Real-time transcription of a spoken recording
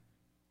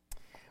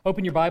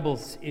Open your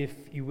Bibles, if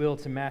you will,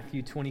 to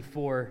Matthew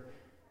 24,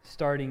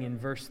 starting in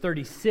verse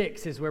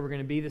 36 is where we're going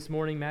to be this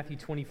morning. Matthew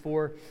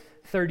 24,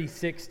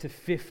 36 to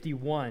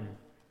 51.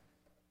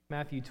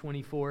 Matthew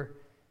 24,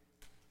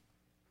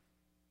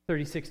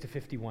 36 to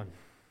 51.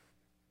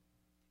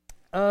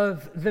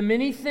 Of the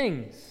many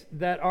things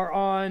that are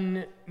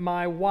on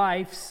my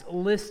wife's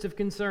list of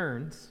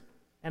concerns,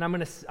 and I'm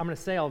going to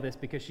say all this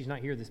because she's not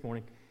here this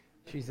morning.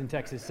 She's in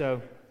Texas,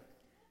 so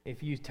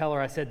if you tell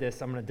her I said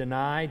this, I'm going to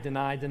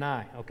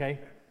deny, okay?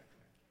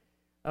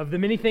 Of the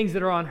many things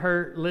that are on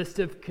her list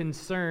of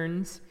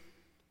concerns,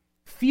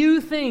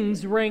 few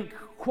things rank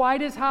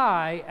quite as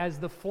high as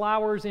the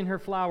flowers in her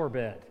flower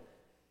bed.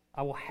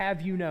 I will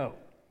have you know.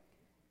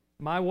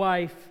 My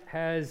wife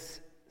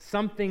has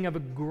something of a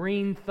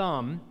green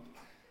thumb,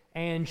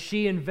 and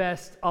she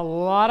invests a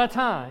lot of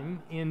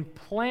time in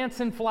plants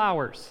and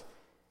flowers.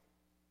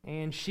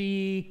 And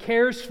she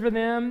cares for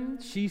them.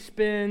 She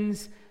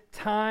spends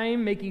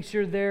time making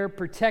sure they're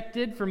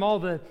protected from all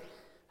the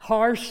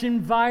harsh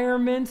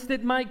environments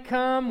that might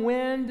come,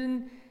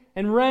 wind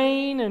and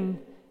rain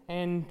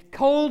and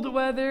cold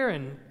weather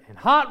and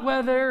hot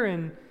weather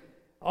and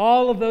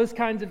all of those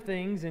kinds of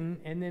things. And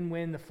then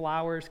when the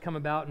flowers come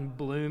about and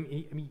bloom,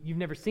 I mean, you've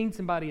never seen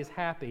somebody as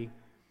happy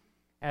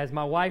as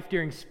my wife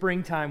during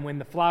springtime when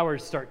the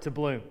flowers start to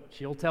bloom.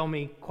 She'll tell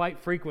me quite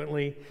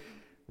frequently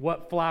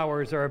what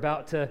flowers are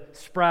about to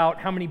sprout,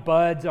 how many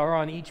buds are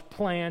on each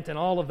plant, and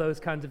all of those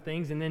kinds of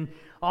things. And then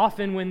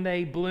often when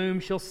they bloom,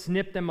 she'll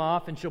snip them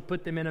off and she'll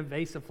put them in a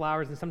vase of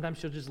flowers, and sometimes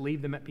she'll just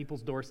leave them at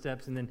people's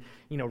doorsteps and then,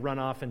 run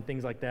off and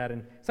things like that.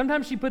 And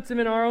sometimes she puts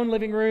them in our own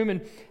living room,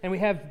 and we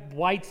have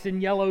whites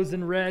and yellows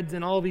and reds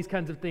and all these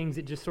kinds of things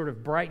that just sort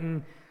of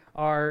brighten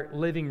our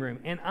living room.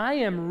 And I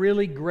am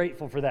really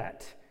grateful for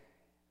that.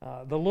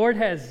 The Lord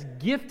has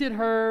gifted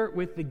her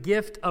with the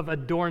gift of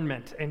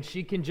adornment, and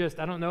she can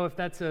I don't know if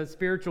that's a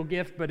spiritual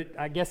gift, but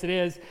I guess it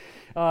is,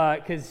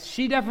 because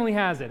she definitely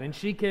has it, and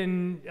she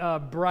can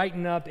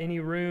brighten up any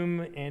room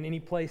and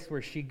any place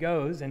where she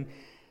goes. And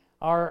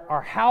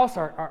our house,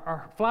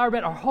 our flower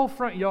bed, our whole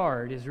front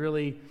yard is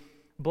really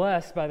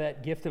blessed by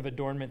that gift of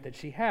adornment that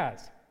she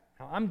has.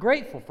 Now, I'm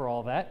grateful for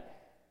all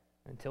that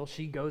until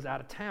she goes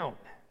out of town.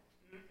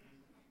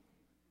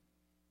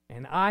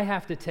 And I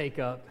have to take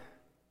up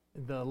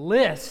the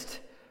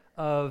list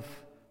of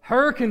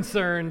her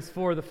concerns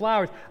for the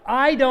flowers.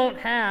 I don't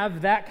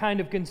have that kind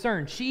of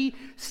concern. She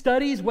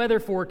studies weather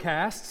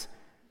forecasts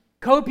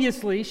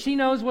copiously. She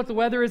knows what the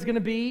weather is going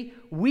to be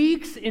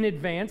weeks in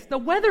advance. The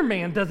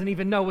weatherman doesn't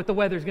even know what the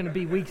weather is going to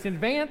be weeks in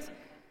advance.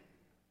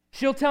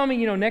 She'll tell me,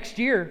 next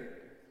year,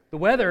 the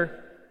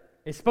weather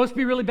is supposed to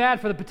be really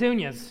bad for the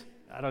petunias.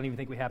 I don't even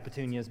think we have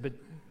petunias, but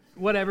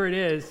whatever it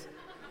is,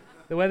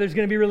 the weather's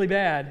going to be really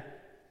bad.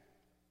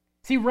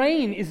 See,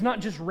 rain is not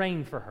just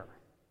rain for her.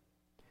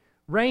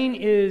 Rain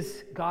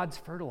is God's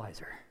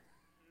fertilizer.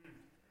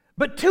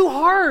 But too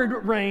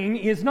hard rain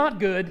is not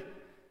good.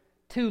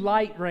 Too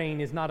light rain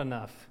is not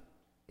enough.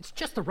 It's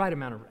just the right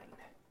amount of rain.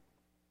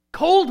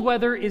 Cold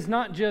weather is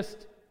not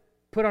just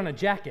put on a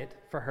jacket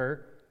for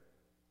her.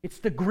 It's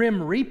the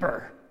Grim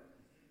Reaper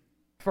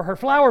for her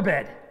flower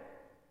bed.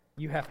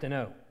 You have to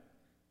know.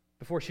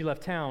 Before she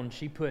left town,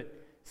 she put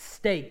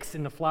stakes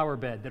in the flower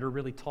bed that are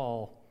really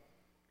tall.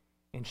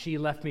 And she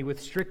left me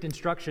with strict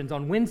instructions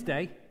on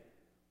Wednesday,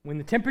 when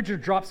the temperature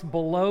drops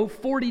below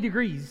 40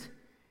 degrees,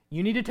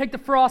 you need to take the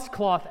frost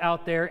cloth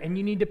out there and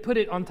you need to put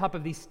it on top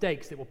of these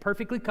stakes that will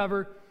perfectly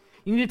cover.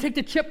 You need to take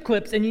the chip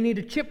clips and you need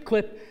to chip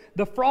clip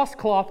the frost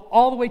cloth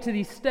all the way to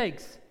these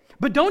stakes.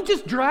 But don't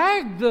just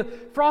drag the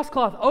frost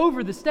cloth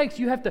over the stakes.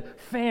 You have to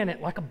fan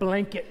it like a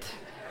blanket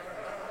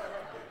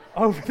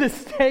over the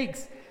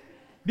stakes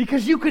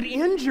because you could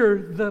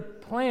injure the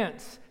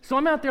plants. So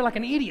I'm out there like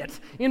an idiot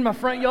in my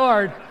front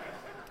yard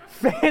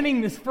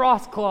fanning this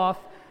frost cloth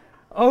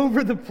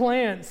over the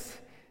plants,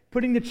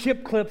 putting the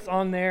chip clips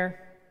on there.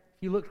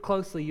 If you looked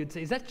closely, you'd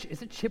say, is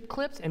it chip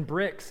clips? And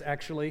bricks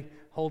actually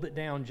hold it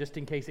down just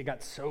in case it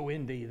got so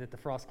windy that the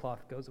frost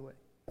cloth goes away.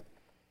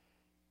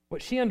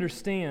 What she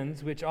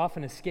understands, which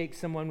often escapes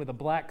someone with a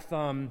black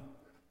thumb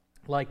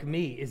like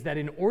me, is that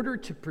in order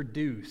to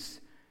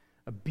produce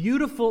a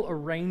beautiful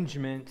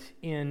arrangement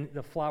in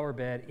the flower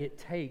bed, it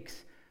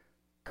takes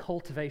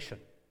cultivation.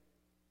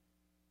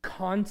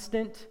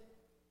 Constant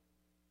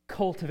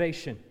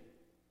cultivation.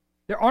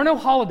 There are no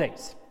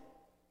holidays.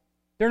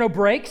 There are no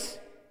breaks.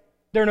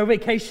 There are no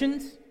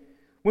vacations.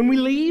 When we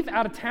leave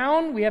out of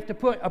town, we have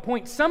to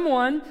appoint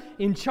someone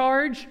in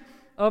charge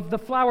of the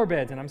flower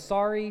beds. And I'm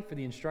sorry for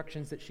the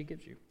instructions that she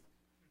gives you,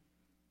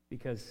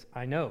 because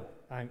I know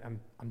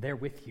I'm there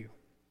with you.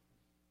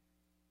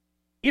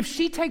 If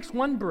she takes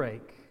one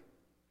break,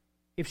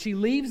 if she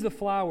leaves the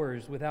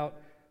flowers without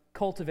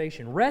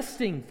cultivation,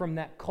 resting from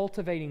that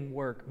cultivating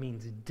work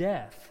means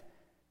death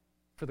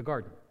for the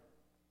garden.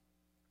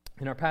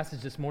 In our passage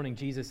this morning,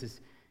 Jesus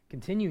is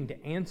continuing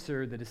to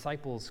answer the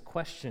disciples'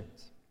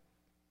 questions.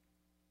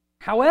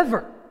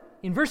 However,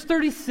 in verse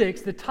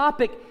 36, the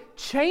topic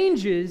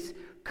changes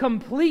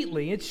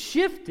completely. It's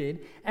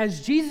shifted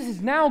as Jesus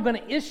is now going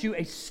to issue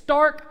a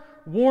stark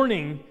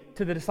warning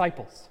to the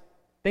disciples.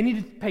 They need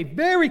to pay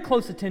very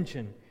close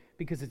attention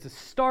because it's a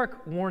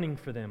stark warning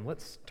for them.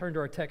 Let's turn to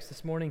our text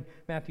this morning,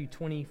 Matthew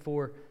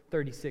 24,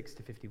 36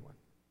 to 51.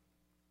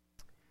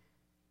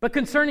 But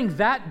concerning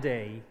that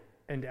day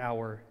and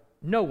hour,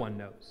 no one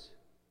knows,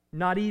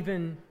 not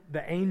even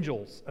the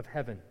angels of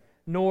heaven,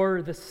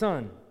 nor the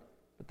Son,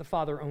 but the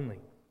Father only.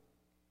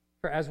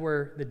 For as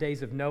were the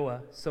days of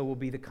Noah, so will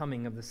be the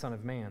coming of the Son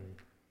of Man.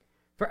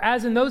 For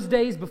as in those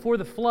days before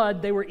the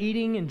flood, they were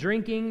eating and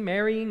drinking,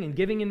 marrying and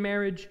giving in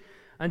marriage,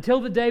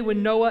 until the day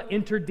when Noah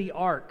entered the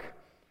ark,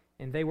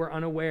 and they were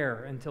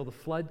unaware until the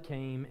flood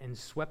came and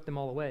swept them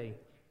all away.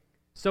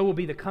 So will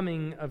be the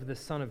coming of the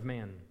Son of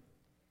Man.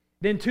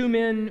 Then 2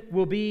 men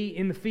will be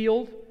in the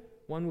field,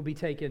 one will be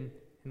taken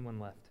and one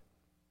left.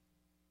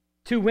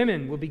 2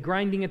 women will be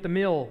grinding at the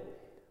mill,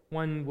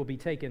 one will be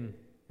taken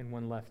and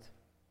one left.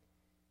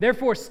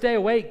 Therefore stay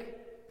awake,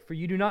 for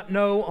you do not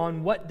know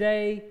on what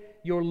day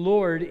your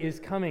Lord is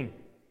coming.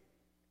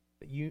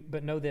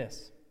 But know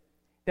this,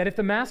 that if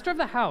the master of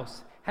the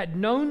house had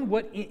known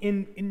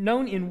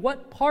in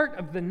what part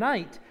of the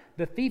night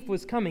the thief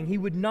was coming, he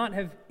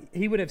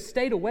would have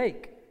stayed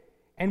awake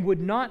and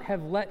would not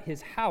have let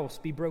his house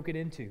be broken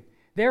into.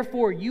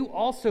 Therefore you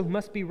also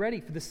must be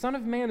ready, for the Son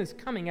of Man is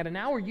coming at an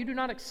hour you do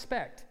not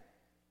expect.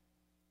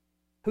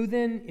 Who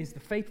then is the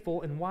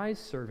faithful and wise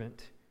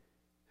servant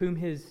whom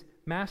his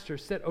master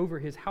set over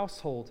his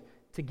household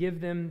to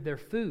give them their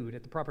food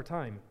at the proper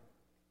time?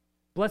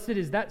 Blessed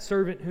is that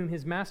servant whom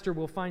his master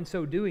will find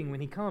so doing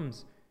when he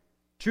comes.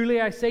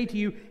 Truly I say to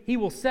you, he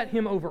will set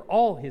him over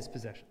all his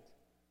possessions.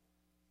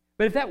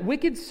 But if that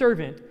wicked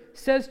servant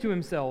says to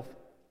himself,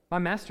 my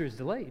master is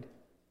delayed,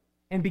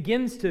 and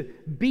begins to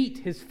beat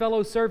his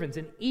fellow servants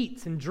and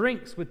eats and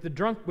drinks with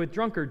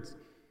drunkards,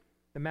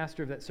 the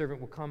master of that servant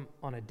will come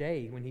on a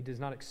day when he does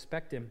not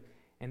expect him,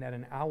 and at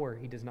an hour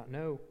he does not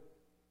know,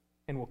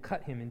 and will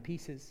cut him in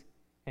pieces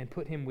and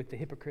put him with the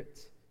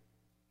hypocrites.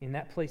 In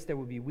that place there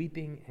will be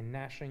weeping and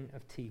gnashing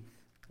of teeth.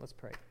 Let's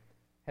pray.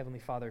 Heavenly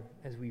Father,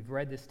 as we've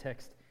read this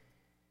text,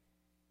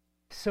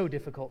 so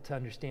difficult to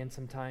understand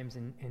sometimes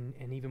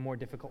and even more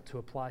difficult to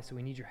apply, so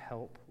we need your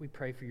help. We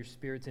pray for your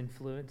Spirit's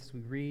influence as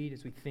we read,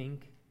 as we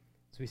think,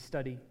 as we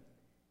study,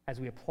 as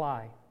we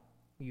apply.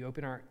 Will you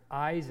open our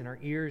eyes and our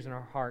ears and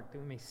our heart that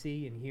we may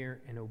see and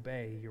hear and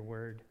obey your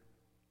word.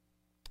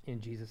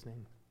 In Jesus'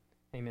 name,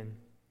 amen.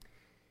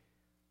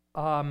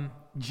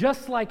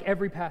 Just like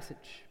every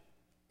passage,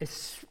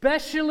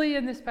 especially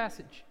in this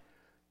passage,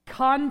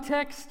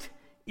 context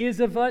is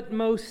of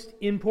utmost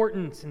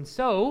importance. And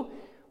so,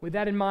 with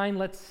that in mind,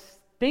 let's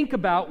think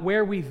about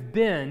where we've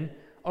been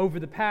over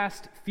the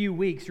past few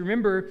weeks.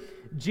 Remember,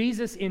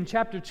 Jesus in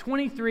chapter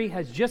 23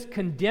 has just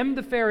condemned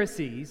the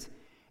Pharisees,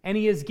 and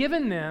he has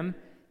given them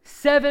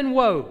 7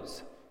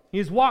 woes. He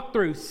has walked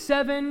through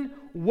 7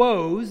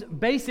 woes,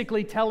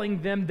 basically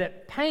telling them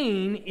that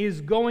pain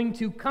is going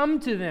to come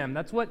to them.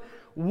 That's what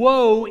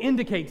woe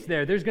indicates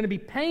there. There's going to be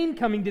pain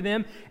coming to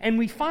them, and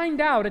we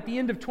find out at the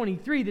end of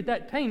 23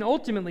 that pain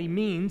ultimately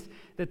means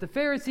that the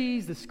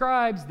Pharisees, the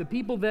scribes, the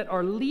people that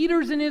are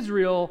leaders in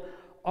Israel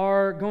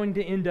are going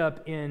to end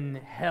up in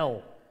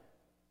hell.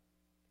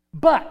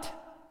 But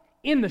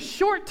in the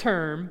short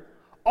term,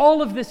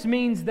 all of this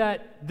means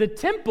that the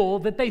temple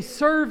that they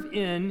serve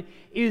in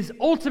is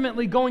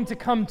ultimately going to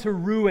come to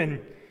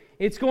ruin.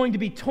 It's going to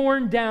be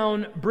torn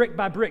down brick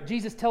by brick.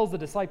 Jesus tells the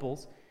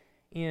disciples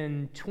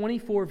in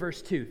 24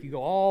 verse 2, if you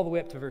go all the way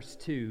up to verse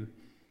 2,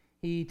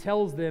 he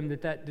tells them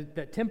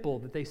that temple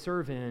that they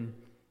serve in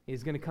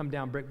is going to come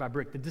down brick by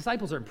brick. The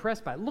disciples are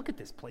impressed by it. Look at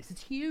this place,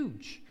 it's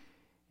huge.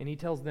 And he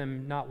tells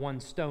them not one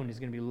stone is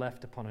going to be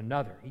left upon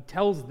another. He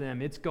tells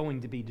them it's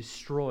going to be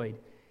destroyed,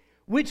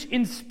 which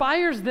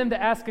inspires them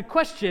to ask a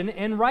question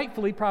and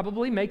rightfully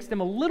probably makes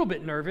them a little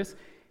bit nervous.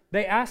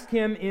 They ask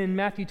him in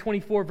Matthew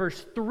 24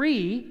 verse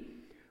 3,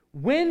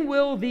 when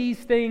will these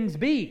things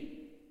be?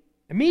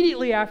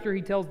 Immediately after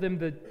he tells them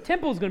the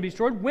temple is going to be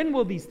destroyed, when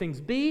will these things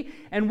be?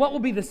 And what will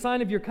be the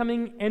sign of your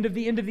coming and of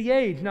the end of the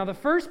age? Now, the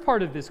first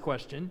part of this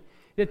question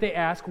that they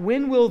ask,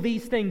 when will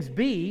these things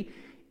be,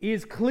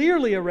 is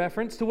clearly a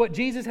reference to what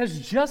Jesus has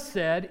just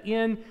said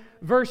in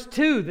verse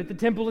 2, that the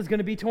temple is going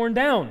to be torn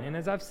down. And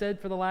as I've said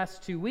for the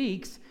last 2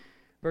 weeks,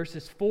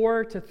 verses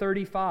 4 to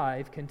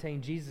 35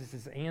 contain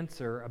Jesus'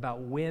 answer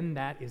about when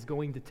that is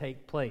going to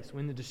take place,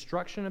 when the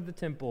destruction of the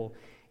temple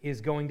is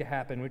going to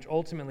happen, which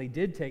ultimately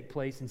did take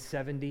place in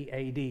 70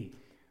 A.D.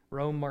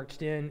 Rome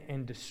marched in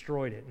and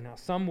destroyed it. Now,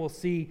 some will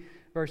see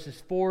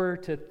verses 4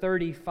 to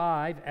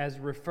 35 as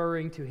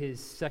referring to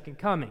his second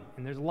coming.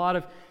 And there's a lot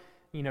of,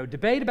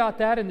 debate about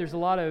that, and there's a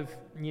lot of,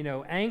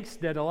 angst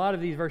that a lot of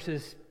these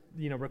verses,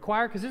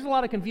 require, because there's a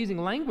lot of confusing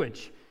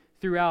language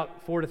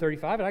throughout 4 to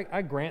 35. And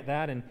I grant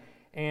that,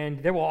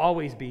 and there will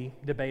always be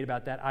debate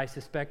about that. I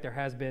suspect there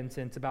has been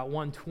since about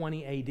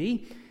 120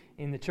 A.D.,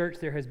 in the church,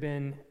 there has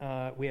been,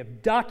 we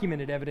have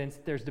documented evidence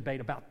that there's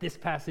debate about this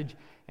passage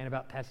and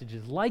about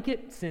passages like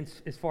it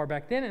since as far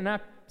back then, and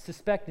I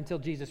suspect until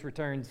Jesus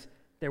returns,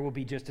 there will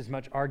be just as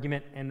much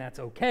argument, and that's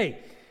okay.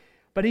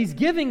 But he's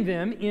giving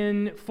them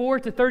in 4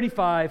 to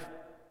 35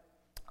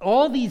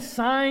 all these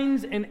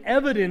signs and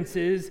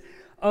evidences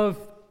of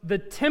the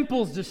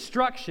temple's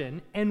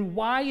destruction. And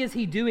why is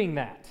he doing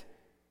that?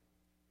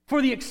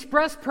 For the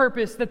express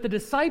purpose that the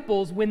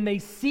disciples, when they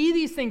see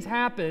these things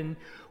happen,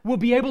 will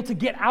be able to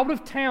get out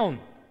of town.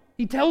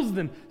 He tells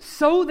them,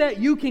 so that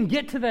you can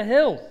get to the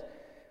hills.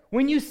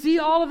 When you see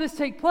all of this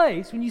take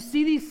place, when you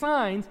see these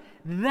signs,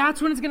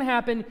 that's when it's going to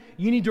happen.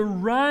 You need to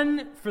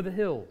run for the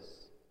hills.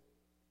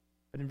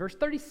 But in verse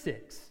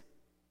 36,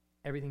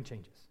 everything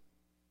changes.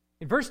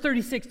 In verse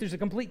 36, there's a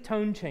complete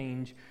tone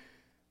change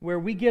where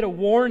we get a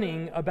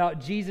warning about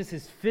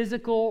Jesus'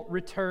 physical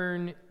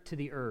return to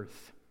the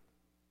earth.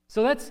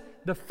 So that's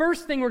the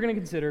first thing we're going to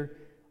consider,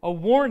 a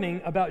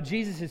warning about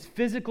Jesus'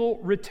 physical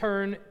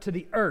return to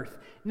the earth.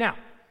 Now,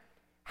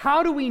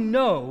 how do we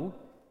know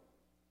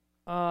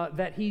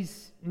that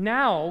he's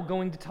now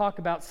going to talk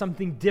about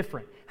something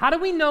different? How do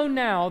we know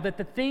now that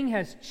the thing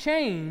has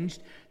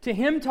changed to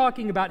him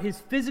talking about his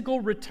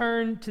physical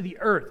return to the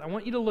earth? I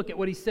want you to look at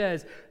what he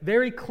says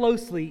very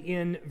closely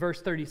in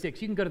verse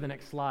 36. You can go to the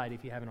next slide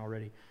if you haven't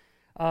already.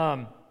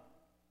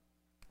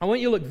 I want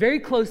you to look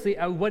very closely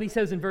at what he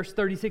says in verse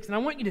 36, and I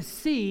want you to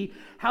see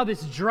how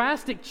this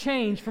drastic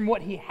change from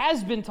what he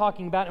has been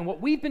talking about and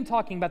what we've been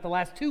talking about the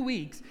last 2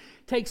 weeks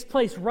takes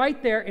place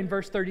right there in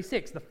verse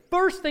 36. The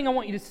first thing I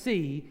want you to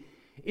see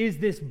is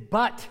this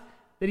but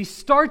that he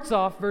starts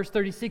off verse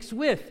 36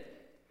 with.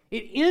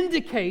 It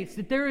indicates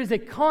that there is a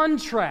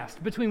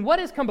contrast between what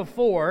has come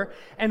before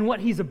and what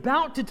he's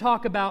about to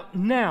talk about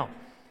now.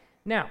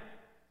 Now,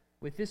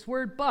 with this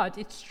word but,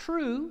 it's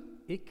true,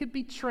 it could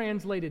be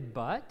translated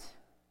but,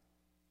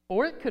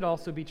 or it could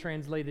also be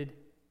translated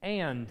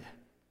and.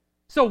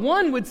 So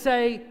one would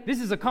say, this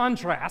is a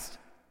contrast.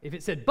 If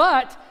it said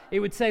but,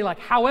 it would say like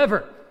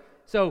however.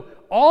 So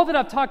all that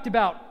I've talked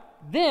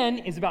about then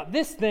is about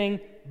this thing,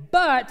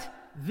 but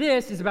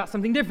this is about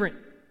something different.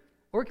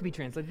 Or it could be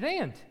translated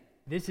and.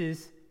 This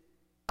is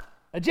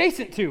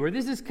adjacent to, or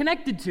this is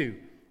connected to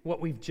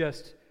what we've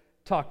just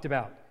talked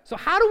about. So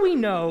how do we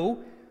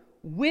know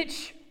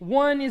which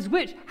one is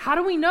which? How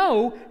do we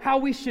know how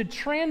we should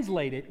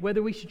translate it,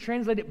 whether we should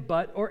translate it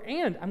but or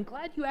and? I'm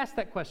glad you asked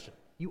that question.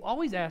 You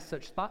always ask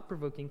such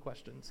thought-provoking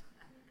questions.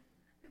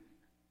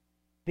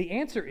 The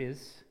answer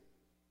is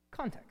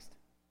context.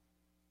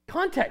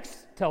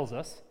 Context tells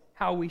us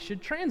how we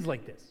should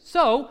translate this.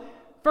 So,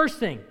 first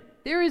thing,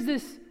 there is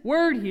this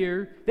word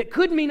here that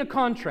could mean a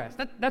contrast.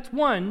 That's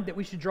one that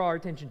we should draw our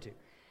attention to.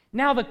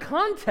 Now, the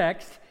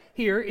context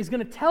here is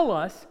going to tell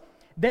us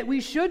that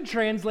we should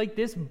translate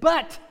this,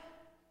 but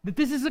that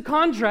this is a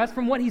contrast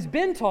from what he's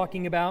been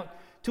talking about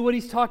to what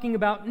he's talking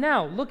about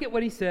now. Look at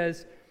what he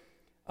says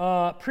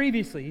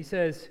previously. He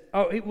says,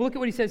 look at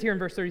what he says here in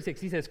verse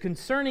 36. He says,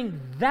 concerning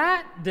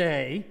that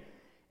day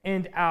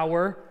and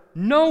hour,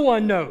 no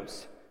one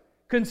knows.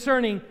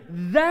 Concerning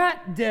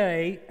that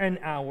day and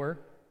hour,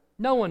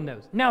 no one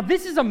knows. Now,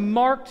 this is a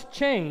marked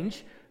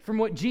change from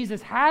what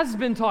Jesus has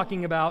been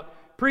talking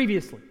about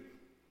previously.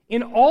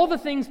 In all the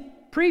things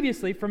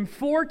previously, from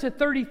 4 to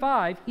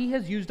 35, he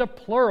has used a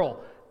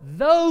plural.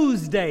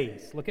 Those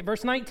days. Look at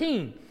verse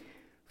 19.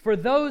 For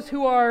those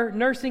who are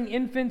nursing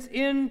infants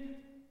in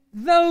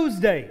those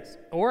days.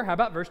 Or how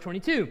about verse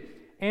 22?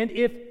 And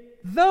if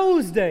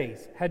those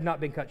days had not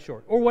been cut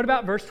short. Or what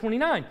about verse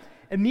 29?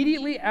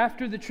 Immediately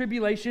after the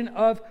tribulation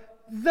of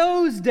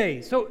those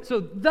days. So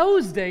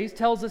those days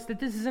tells us that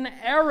this is an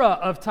era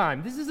of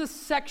time. This is a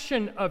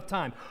section of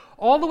time.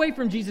 All the way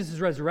from Jesus'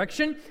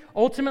 resurrection,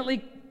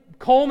 ultimately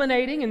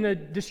culminating in the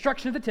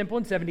destruction of the temple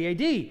in 70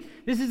 AD.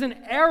 This is an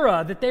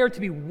era that they are to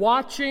be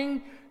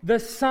watching the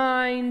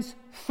signs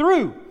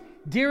through.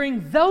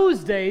 During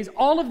those days,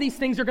 all of these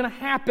things are going to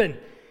happen.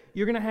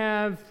 You're going to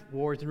have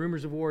wars and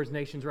rumors of wars,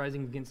 nations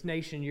rising against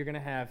nation. You're going to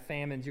have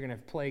famines. You're going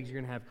to have plagues.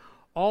 You're going to have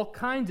all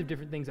kinds of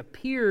different things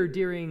appear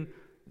during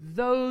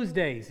those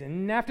days.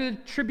 And after the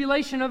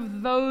tribulation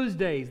of those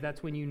days,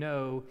 that's when you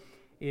know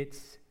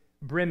it's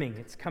brimming.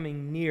 It's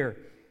coming near.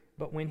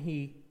 But when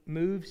he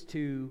moves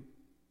to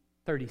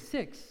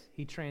 36,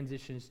 he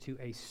transitions to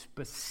a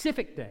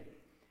specific day,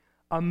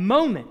 a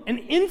moment, an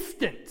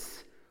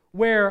instance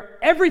where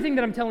everything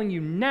that I'm telling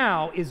you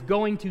now is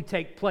going to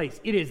take place.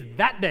 It is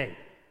that day,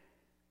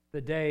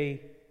 the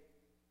day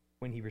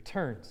when he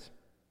returns.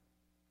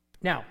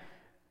 Now,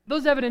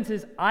 those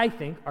evidences, I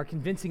think, are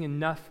convincing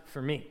enough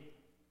for me,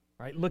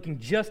 right? Looking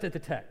just at the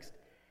text.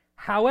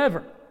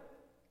 However,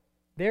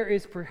 there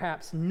is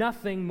perhaps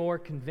nothing more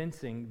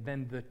convincing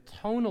than the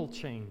tonal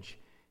change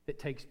that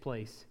takes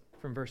place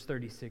from verse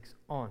 36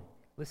 on.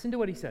 Listen to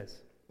what he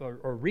says,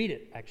 or read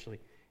it, actually,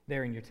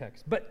 there in your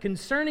text. But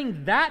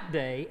concerning that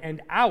day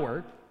and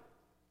hour,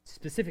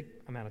 specific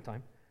amount of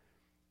time,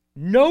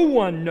 no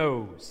one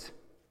knows,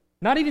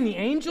 not even the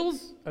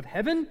angels of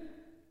heaven,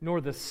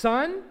 nor the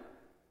Son,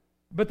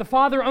 but the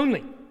Father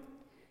only.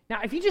 Now,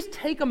 if you just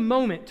take a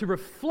moment to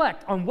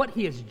reflect on what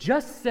he has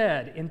just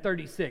said in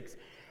 36,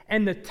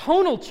 and the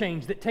tonal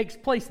change that takes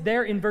place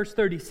there in verse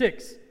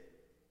 36,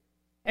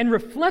 and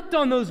reflect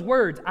on those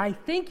words, I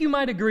think you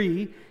might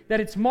agree that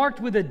it's marked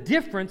with a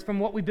difference from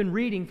what we've been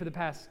reading for the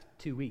past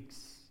 2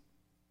 weeks.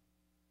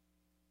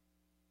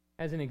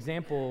 As an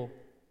example,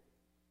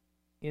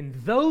 in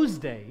those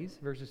days,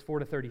 verses 4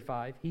 to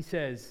 35, he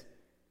says,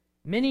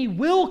 many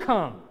will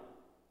come.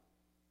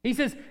 He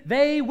says,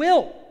 they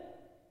will.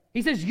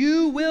 He says,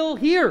 you will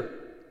hear.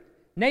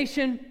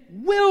 Nation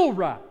will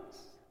rise.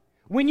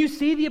 When you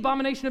see the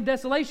abomination of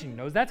desolation, you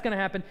know that's going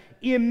to happen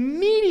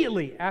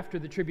immediately after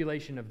the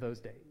tribulation of those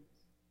days.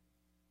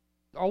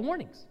 All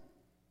warnings.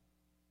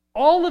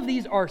 All of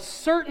these are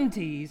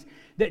certainties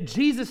that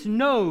Jesus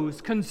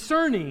knows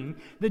concerning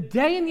the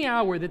day and the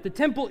hour that the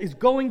temple is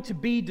going to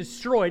be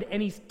destroyed.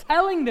 And he's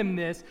telling them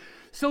this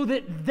so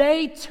that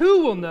they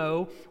too will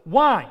know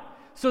why.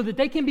 So that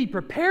they can be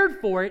prepared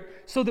for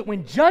it, so that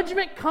when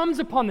judgment comes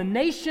upon the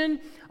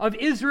nation of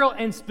Israel,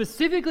 and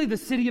specifically the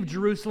city of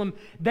Jerusalem,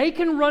 they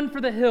can run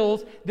for the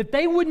hills, that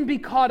they wouldn't be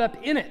caught up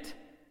in it.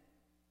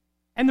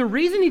 And the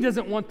reason he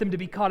doesn't want them to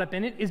be caught up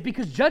in it is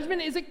because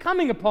judgment isn't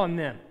coming upon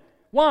them.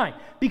 Why?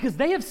 Because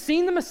they have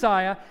seen the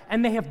Messiah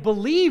and they have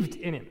believed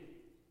in him.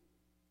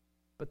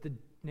 But the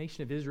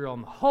nation of Israel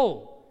on the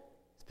whole,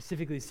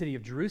 specifically the city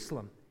of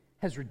Jerusalem,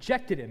 has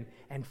rejected him,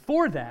 and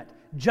for that,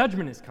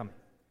 judgment is coming.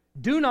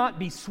 Do not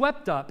be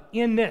swept up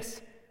in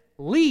this.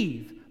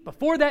 Leave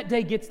before that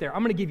day gets there.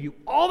 I'm going to give you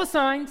all the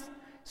signs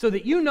so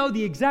that you know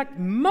the exact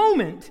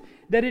moment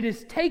that it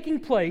is taking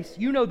place.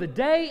 You know the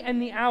day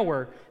and the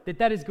hour that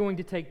that is going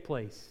to take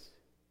place.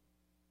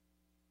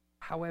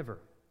 However,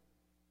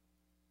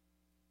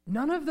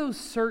 none of those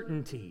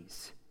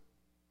certainties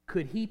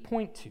could he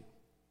point to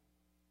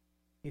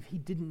if he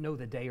didn't know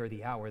the day or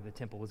the hour the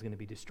temple was going to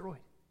be destroyed.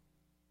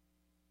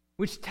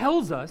 Which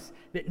tells us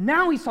that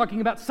now he's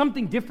talking about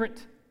something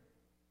different.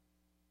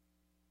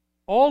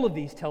 All of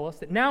these tell us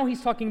that now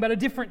he's talking about a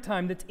different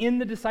time that's in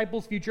the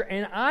disciples' future,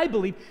 and I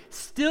believe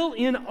still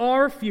in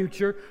our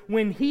future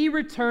when he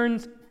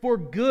returns for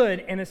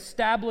good and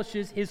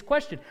establishes his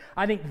question.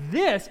 I think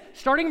this,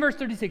 starting in verse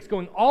 36,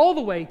 going all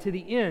the way to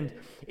the end,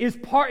 is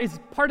part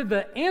of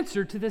the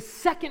answer to the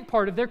second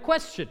part of their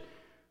question,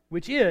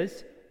 which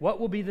is, what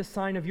will be the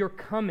sign of your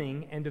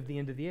coming and of the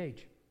end of the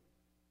age?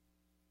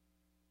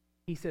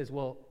 He says,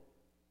 well,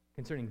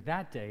 concerning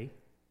that day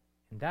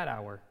and that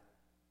hour,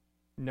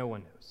 no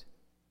one knows.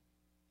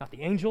 Not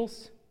the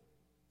angels,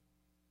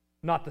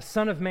 not the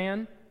Son of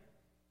Man,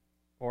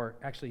 or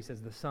actually he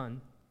says the Son.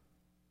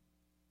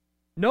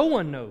 No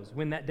one knows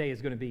when that day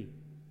is going to be.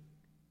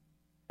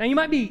 Now you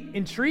might be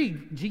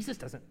intrigued. Jesus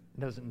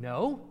doesn't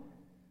know.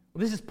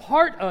 Well, this is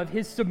part of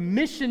his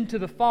submission to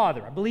the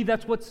Father. I believe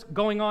that's what's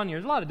going on here.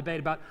 There's a lot of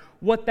debate about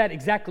what that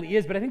exactly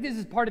is, but I think this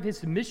is part of his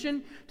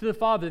submission to the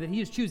Father, that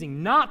he is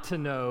choosing not to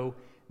know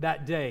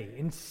that day.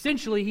 And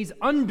essentially, he's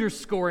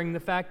underscoring the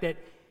fact that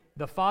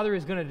the Father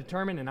is going to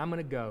determine, and I'm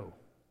going to go.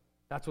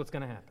 That's what's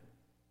going to happen.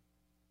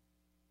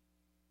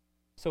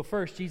 So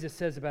first, Jesus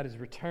says about his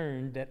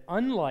return that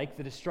unlike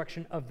the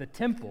destruction of the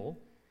temple,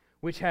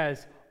 which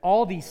has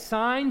all these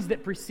signs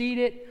that precede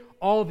it,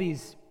 all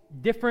these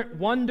different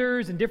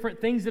wonders and different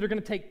things that are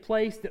going to take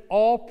place that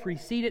all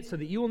precede it so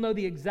that you will know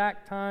the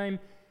exact time,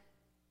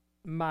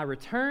 my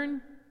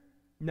return,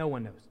 no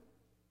one knows.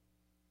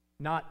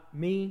 Not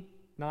me,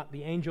 not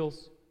the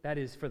angels. That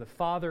is for the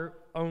Father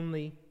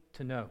only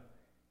to know.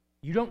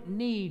 You don't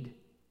need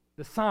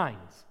the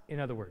signs, in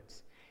other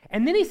words.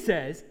 And then he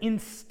says,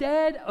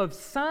 instead of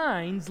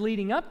signs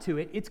leading up to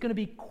it, it's going to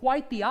be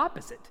quite the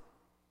opposite.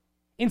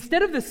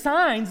 Instead of the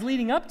signs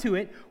leading up to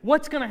it,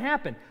 what's going to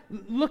happen?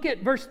 Look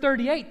at verse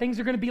 38. Things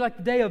are going to be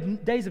like the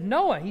days of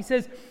Noah. He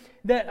says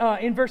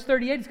that in verse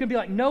 38, it's going to be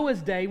like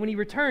Noah's day when he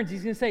returns.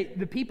 He's going to say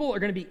the people are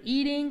going to be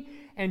eating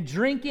and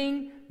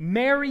drinking,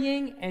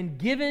 marrying, and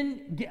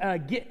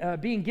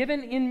being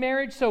given in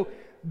marriage. So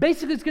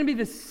basically, it's going to be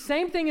the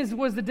same thing as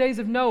was the days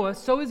of Noah.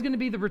 So is going to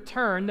be the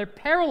return. They're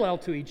parallel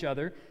to each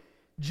other.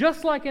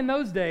 Just like in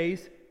those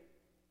days,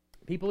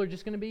 people are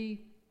just going to be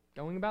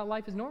going about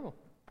life as normal.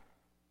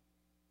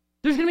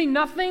 There's going to be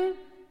nothing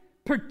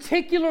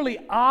particularly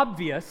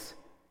obvious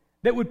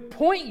that would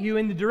point you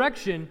in the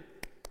direction,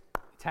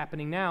 it's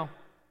happening now.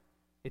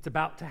 It's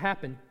about to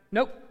happen.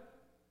 Nope.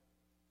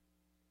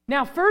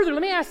 Now further,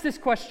 let me ask this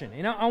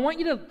question. I want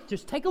you to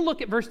just take a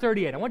look at verse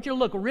 38. I want you to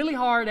look really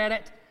hard at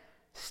it.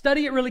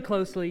 Study it really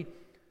closely.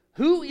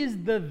 Who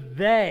is the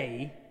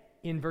they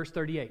in verse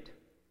 38?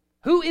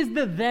 Who is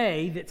the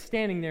they that's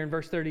standing there in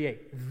verse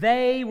 38?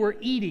 They were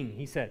eating,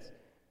 he says.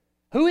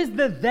 Who is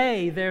the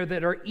they there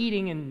that are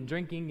eating and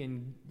drinking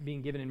and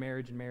being given in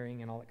marriage and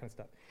marrying and all that kind of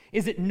stuff?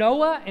 Is it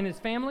Noah and his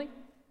family?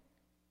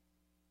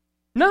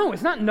 No,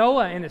 it's not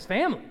Noah and his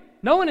family.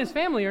 Noah and his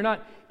family are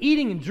not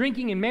eating and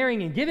drinking and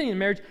marrying and giving in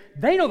marriage.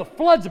 They know the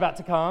flood's about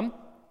to come.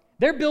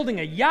 They're building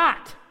a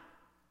yacht.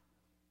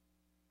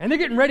 And they're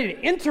getting ready to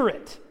enter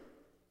it.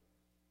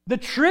 The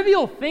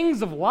trivial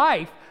things of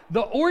life,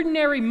 the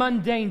ordinary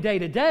mundane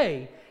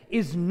day-to-day,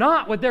 is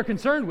not what they're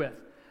concerned with.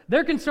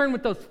 They're concerned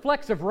with those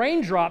flecks of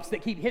raindrops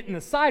that keep hitting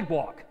the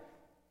sidewalk.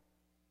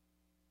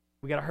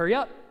 We got to hurry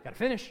up, got to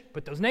finish,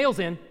 put those nails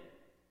in.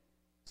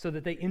 so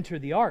that they enter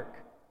the ark.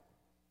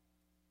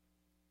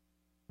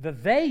 The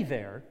they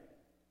there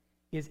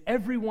is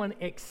everyone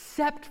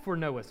except for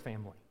Noah's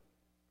family,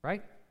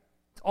 right?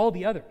 It's all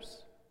the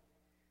others.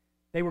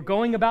 They were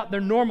going about their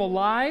normal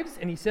lives,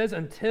 and he says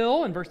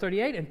until, in verse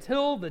 38,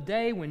 until the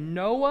day when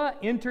Noah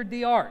entered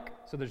the ark.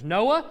 So there's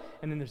Noah,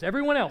 and then there's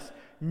everyone else.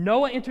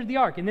 Noah entered the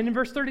ark. And then in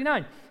verse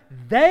 39,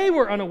 they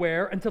were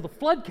unaware until the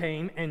flood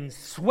came and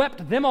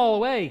swept them all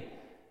away.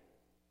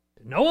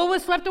 Noah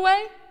was swept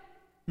away?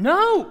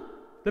 No.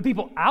 The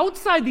people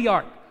outside the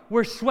ark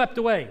were swept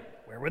away.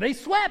 Where were they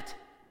swept?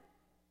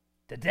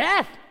 To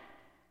death.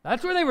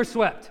 That's where they were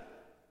swept.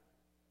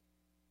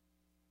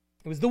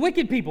 It was the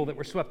wicked people that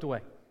were swept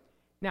away.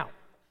 Now,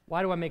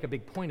 why do I make a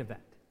big point of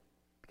that?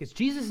 Because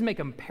Jesus is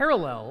making a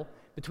parallel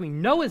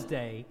between Noah's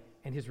day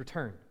and his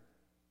return.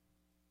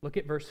 Look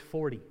at verse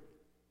 40.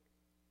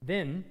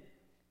 Then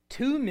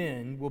 2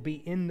 men will be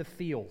in the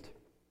field.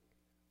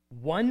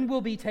 One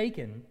will be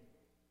taken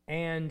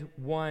and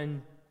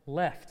one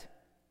left.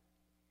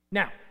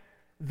 Now,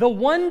 the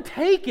one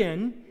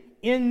taken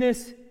in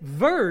this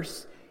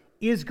verse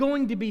is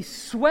going to be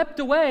swept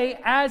away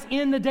as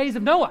in the days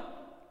of Noah.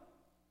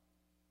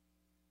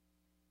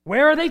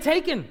 Where are they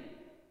taken?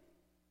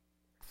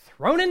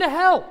 Thrown into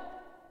hell.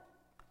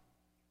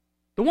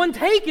 The one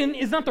taken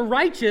is not the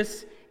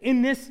righteous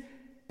in this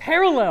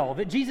parallel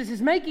that Jesus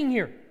is making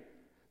here.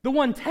 The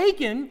one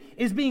taken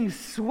is being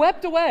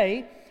swept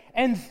away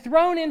and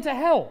thrown into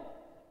hell.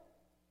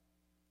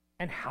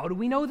 And how do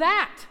we know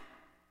that?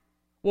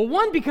 Well,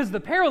 one, because of the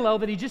parallel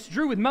that he just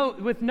drew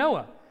with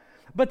Noah.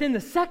 But then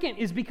the second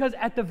is because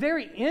at the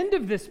very end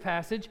of this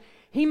passage,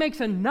 he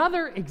makes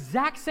another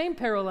exact same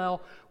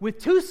parallel with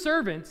 2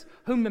 servants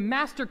whom the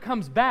master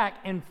comes back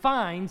and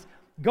finds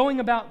going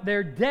about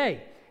their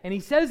day. And he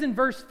says in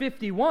verse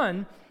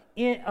 51,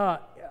 in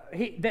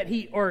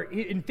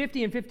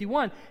 50 and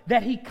 51,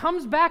 that he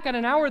comes back at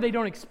an hour they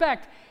don't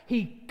expect.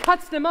 He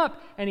cuts them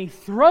up and he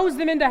throws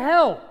them into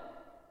hell,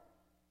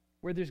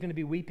 where there's going to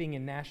be weeping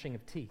and gnashing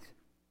of teeth.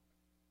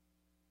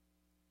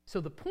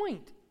 So the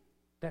point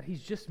that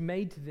he's just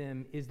made to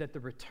them is that the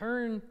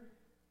return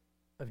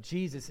of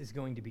Jesus is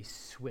going to be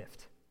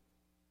swift.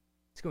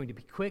 It's going to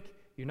be quick.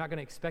 You're not going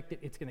to expect it.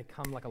 It's going to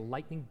come like a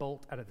lightning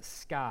bolt out of the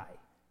sky.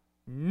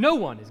 No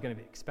one is going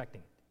to be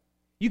expecting it.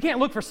 You can't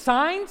look for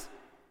signs.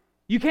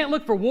 You can't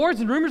look for wars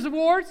and rumors of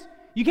wars.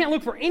 You can't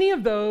look for any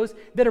of those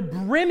that are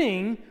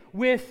brimming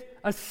with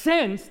a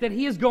sense that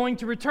he is going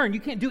to return. You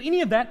can't do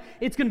any of that.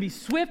 It's going to be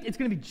swift. It's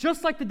going to be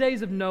just like the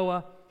days of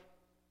Noah,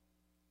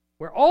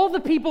 where all the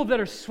people that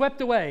are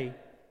swept away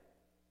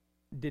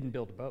didn't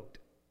build a boat.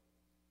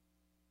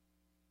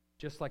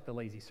 Just like the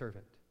lazy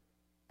servant.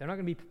 They're not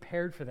going to be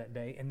prepared for that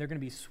day, and they're going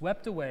to be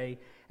swept away,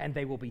 and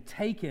they will be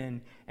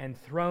taken and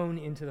thrown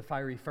into the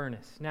fiery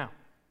furnace. Now,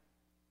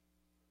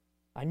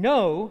 I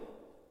know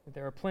that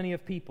there are plenty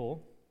of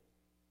people,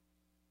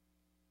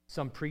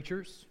 some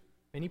preachers,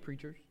 many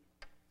preachers,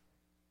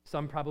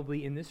 some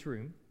probably in this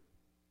room,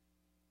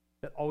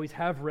 that always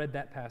have read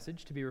that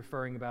passage to be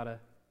referring about a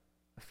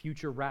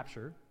future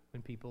rapture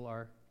when people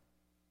are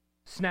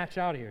snatched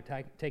out of here,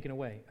 taken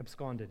away,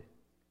 absconded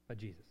by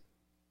Jesus.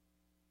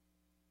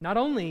 Not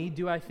only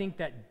do I think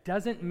that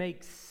doesn't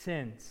make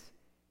sense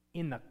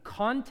in the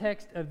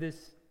context of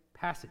this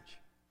passage,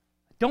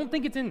 I don't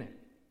think it's in there,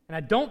 and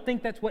I don't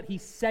think that's what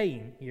he's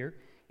saying here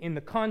in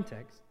the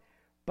context,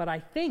 but I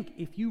think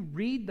if you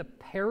read the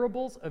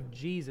parables of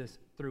Jesus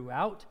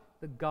throughout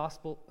the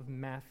Gospel of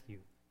Matthew,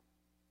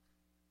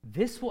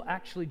 this will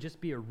actually just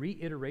be a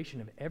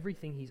reiteration of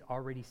everything he's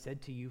already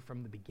said to you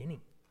from the beginning.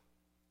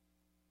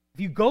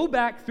 If you go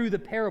back through the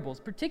parables,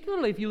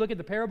 particularly if you look at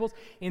the parables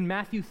in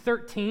Matthew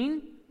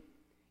 13,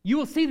 you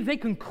will see that they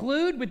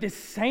conclude with this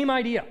same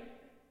idea,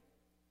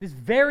 this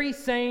very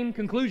same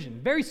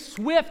conclusion, very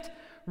swift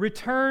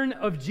return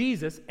of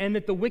Jesus, and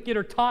that the wicked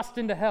are tossed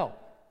into hell,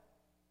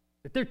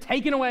 that they're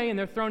taken away and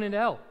they're thrown into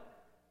hell.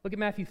 Look at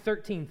Matthew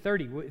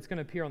 13:30. It's going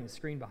to appear on the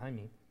screen behind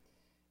me.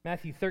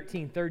 Matthew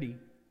 13:30.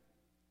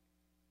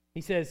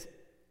 He says,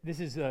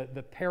 this is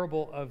the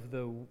parable of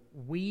the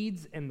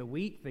weeds and the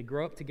wheat. They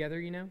grow up together,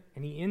 you know.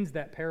 And he ends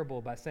that parable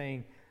by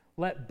saying,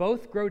 let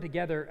both grow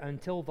together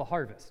until the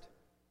harvest.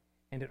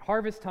 And at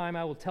harvest time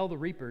I will tell the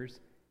reapers,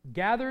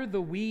 gather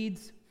the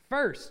weeds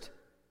first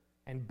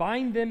and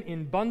bind them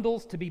in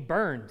bundles to be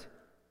burned,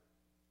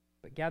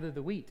 but gather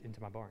the wheat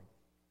into my barn.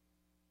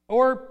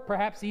 Or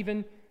perhaps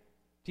even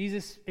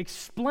Jesus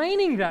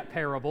explaining that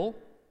parable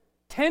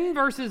 10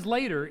 verses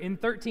later in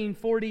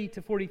 13:40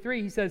 to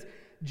 43, he says,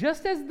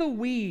 just as the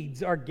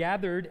weeds are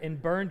gathered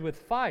and burned with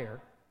fire,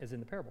 as in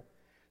the parable,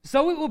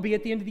 so it will be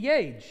at the end of the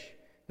age.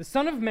 The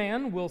Son of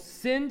Man will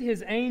send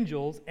his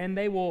angels, and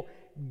they will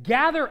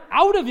gather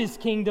out of his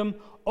kingdom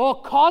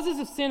all causes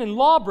of sin and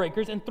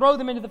lawbreakers and throw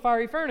them into the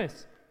fiery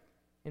furnace.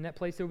 In that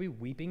place there will be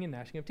weeping and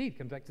gnashing of teeth.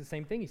 Comes back to the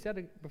same thing he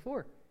said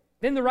before.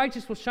 Then the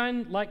righteous will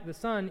shine like the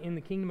sun in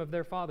the kingdom of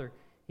their Father.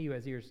 He who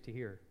has ears to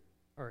hear,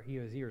 or he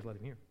who has ears, let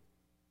him hear.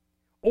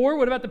 Or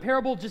what about the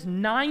parable just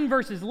 9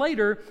 verses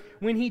later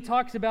when he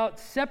talks about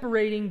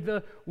separating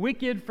the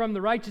wicked from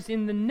the righteous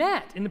in the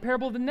net, in the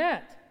parable of the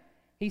net?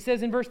 He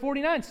says in verse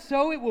 49,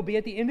 so it will be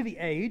at the end of the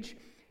age,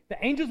 the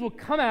angels will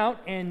come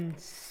out and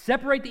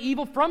separate the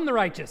evil from the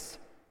righteous.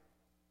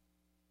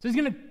 So he's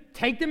going to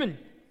take them and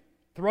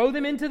throw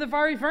them into the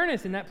fiery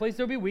furnace. In that place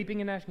there will be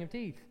weeping and gnashing of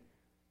teeth.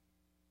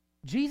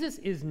 Jesus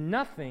is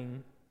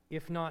nothing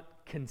if not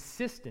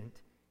consistent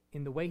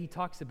in the way he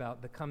talks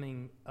about the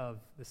coming of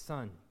the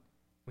Son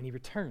when he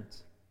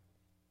returns.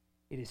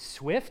 It is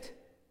swift.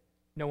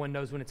 No one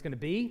knows when it's going to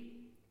be.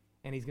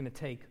 And he's going to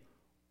take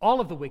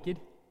all of the wicked,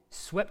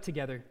 swept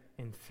together,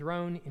 and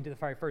thrown into the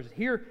fiery furnace.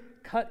 Here,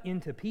 cut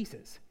into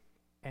pieces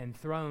and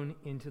thrown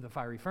into the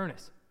fiery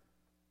furnace.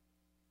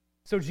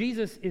 So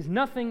Jesus is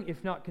nothing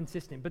if not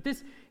consistent. But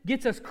this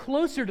gets us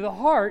closer to the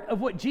heart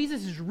of what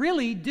Jesus is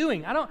really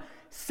doing. I don't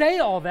say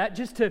all that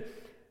just to,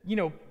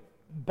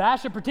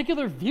 bash a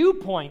particular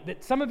viewpoint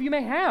that some of you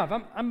may have.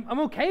 I'm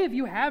okay if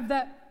you have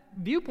that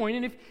viewpoint,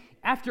 and if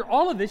after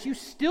all of this you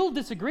still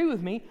disagree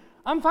with me,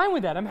 I'm fine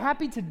with that. I'm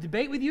happy to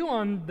debate with you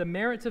on the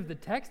merits of the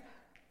text.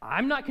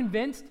 I'm not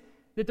convinced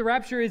that the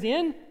rapture is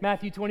in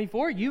Matthew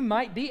 24. You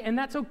might be, and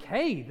that's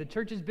okay. The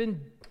church has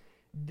been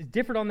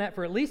different on that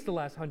for at least the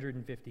last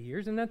 150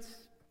 years, and that's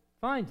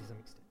fine to some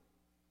extent.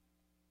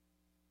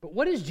 But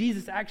what is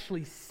Jesus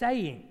actually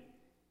saying?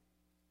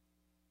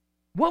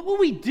 What will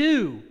we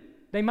do?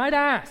 They might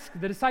ask,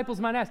 the disciples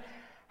might ask,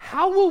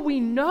 how will we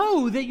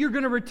know that you're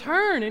going to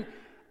return?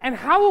 And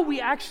how will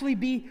we actually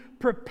be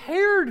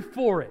prepared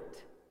for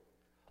it?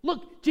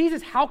 Look,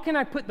 Jesus, how can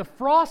I put the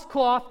frost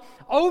cloth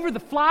over the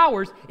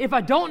flowers if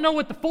I don't know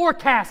what the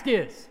forecast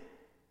is?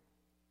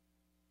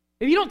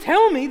 If you don't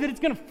tell me that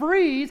it's going to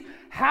freeze,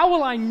 how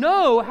will I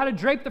know how to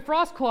drape the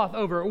frost cloth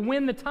over or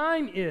when the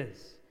time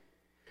is?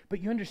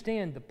 But you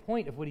understand the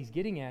point of what he's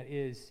getting at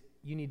is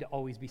you need to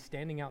always be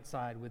standing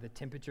outside with a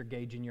temperature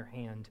gauge in your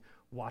hand,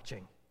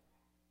 watching.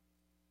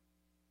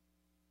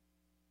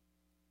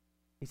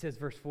 He says,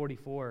 verse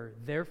 44,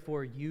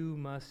 therefore you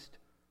must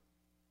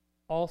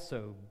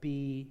also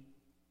be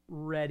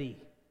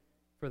ready,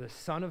 for the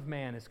Son of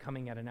Man is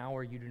coming at an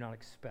hour you do not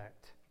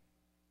expect.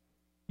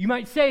 You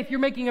might say, if you're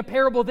making a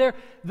parable there,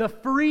 the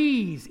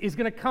freeze is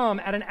going to come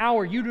at an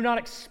hour you do not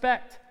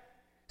expect.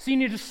 So you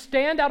need to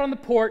stand out on the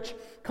porch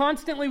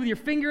constantly with your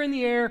finger in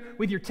the air,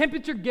 with your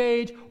temperature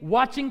gauge,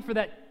 watching for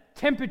that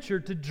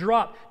temperature to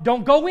drop.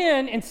 Don't go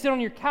in and sit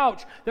on your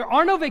couch. There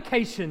are no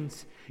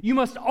vacations. You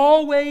must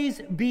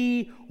always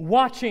be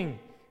watching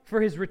for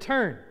his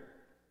return.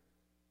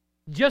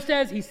 Just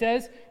as he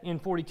says in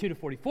 42 to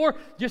 44,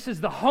 just as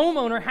the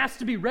homeowner has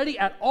to be ready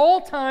at all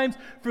times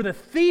for the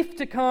thief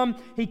to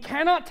come, he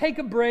cannot take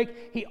a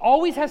break. He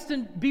always has to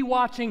be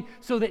watching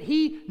so that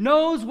he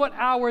knows what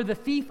hour the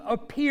thief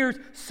appears.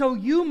 So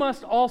you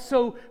must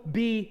also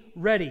be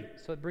ready.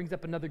 So it brings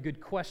up another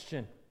good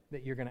question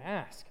that you're going to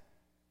ask.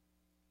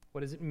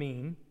 What does it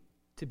mean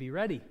to be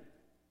ready?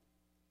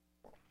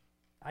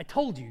 I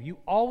told you, you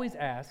always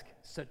ask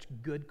such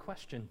good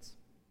questions.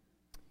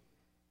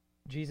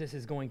 Jesus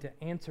is going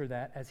to answer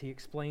that as he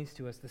explains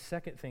to us the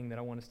second thing that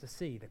I want us to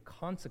see, the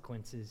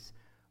consequences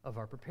of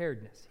our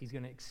preparedness. He's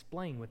going to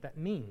explain what that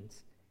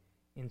means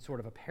in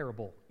sort of a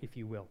parable, if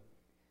you will.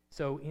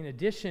 So in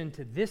addition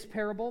to this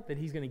parable that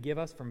he's going to give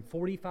us from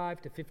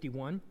 45 to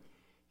 51,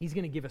 he's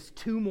going to give us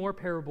 2 more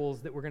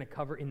parables that we're going to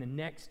cover in the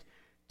next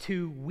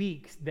 2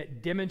 weeks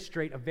that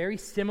demonstrate a very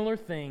similar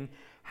thing,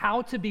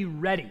 how to be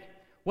ready.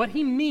 What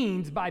he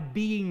means by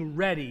being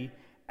ready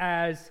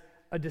as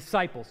a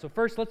disciple. So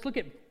first, let's look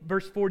at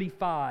verse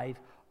 45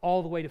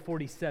 all the way to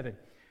 47.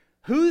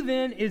 Who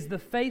then is the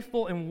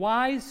faithful and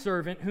wise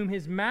servant whom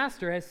his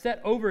master has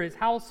set over his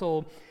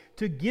household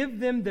to give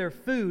them their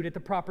food at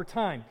the proper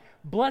time?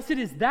 Blessed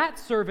is that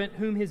servant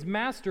whom his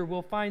master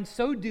will find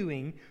so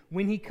doing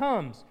when he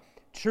comes.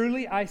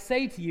 Truly I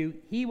say to you,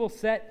 he will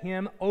set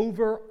him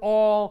over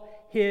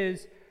all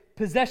his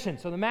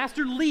possessions. So the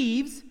master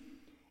leaves,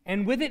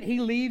 and with it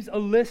he leaves a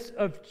list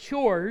of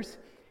chores.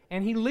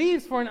 And he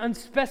leaves for an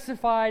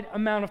unspecified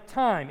amount of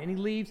time. And he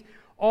leaves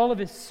all of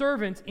his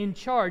servants in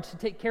charge to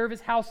take care of his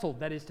household.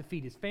 That is to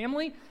feed his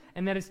family.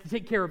 And that is to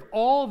take care of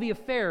all the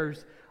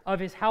affairs of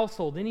his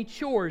household. Any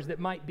chores that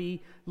might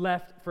be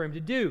left for him to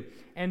do.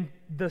 And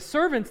the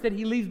servants that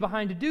he leaves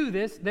behind to do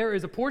this, there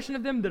is a portion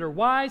of them that are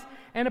wise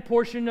and a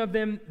portion of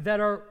them that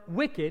are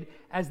wicked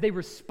as they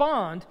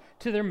respond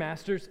to their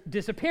master's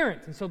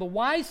disappearance. And so the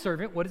wise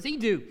servant, what does he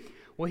do?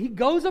 Well, he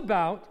goes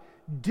about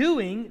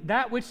doing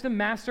that which the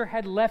master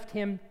had left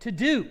him to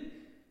do.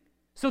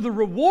 So the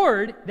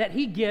reward that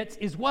he gets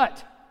is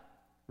what?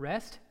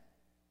 Rest?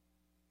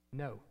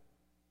 No.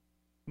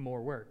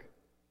 More work.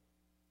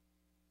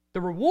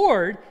 The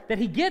reward that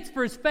he gets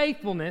for his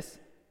faithfulness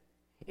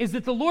is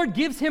that the Lord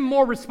gives him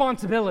more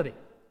responsibility,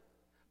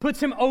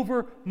 puts him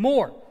over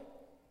more.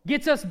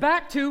 Gets us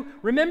back to,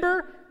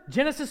 remember,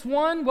 Genesis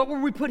 1, what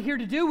were we put here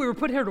to do? We were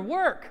put here to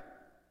work.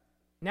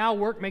 Now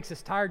work makes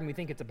us tired and we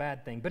think it's a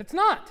bad thing, but it's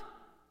not.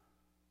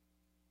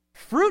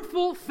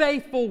 Fruitful,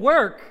 faithful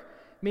work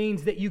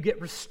means that you get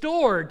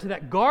restored to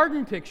that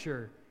garden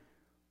picture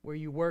where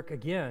you work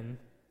again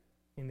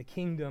in the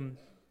kingdom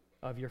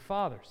of your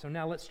Father. So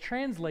now let's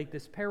translate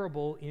this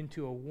parable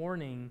into a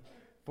warning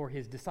for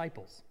his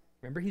disciples.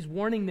 Remember, he's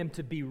warning them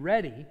to be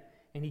ready,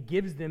 and he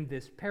gives them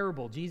this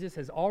parable. Jesus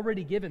has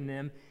already given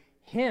them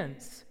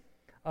hints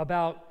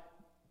about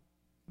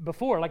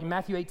before, like in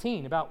Matthew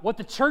 18, about what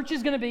the church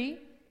is going to be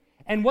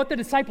and what the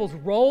disciples'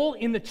 role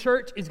in the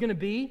church is going to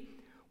be,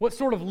 what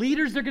sort of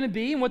leaders they're going to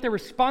be, and what their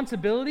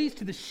responsibilities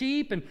to the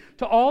sheep and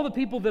to all the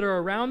people that are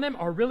around them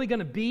are really going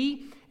to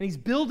be. And he's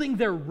building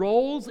their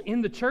roles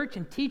in the church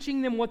and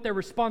teaching them what their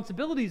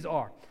responsibilities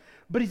are.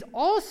 But he's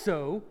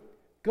also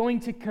going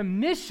to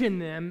commission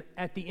them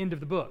at the end of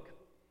the book.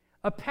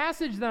 A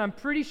passage that I'm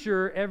pretty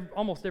sure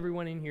almost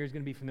everyone in here is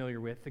going to be familiar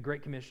with, the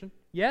Great Commission.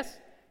 Yes?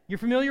 You're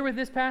familiar with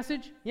this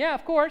passage? Yeah,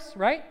 of course,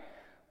 right?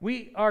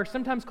 We are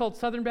sometimes called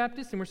Southern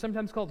Baptists, and we're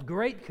sometimes called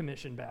Great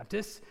Commission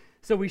Baptists.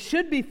 So we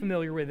should be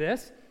familiar with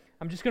this.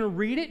 I'm just going to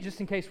read it just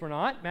in case we're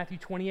not. Matthew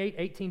 28,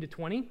 18 to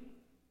 20.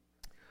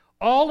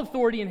 All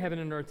authority in heaven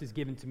and earth is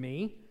given to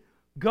me.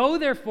 Go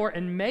therefore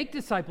and make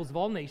disciples of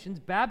all nations,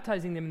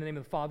 baptizing them in the name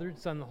of the Father, and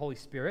Son, and the Holy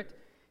Spirit,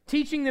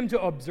 teaching them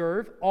to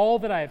observe all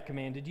that I have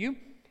commanded you.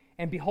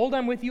 And behold,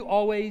 I'm with you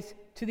always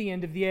to the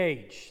end of the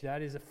age.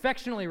 That is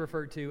affectionately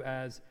referred to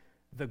as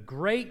the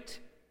Great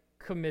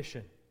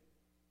Commission.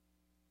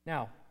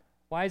 Now,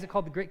 why is it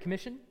called the Great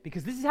Commission?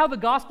 Because this is how the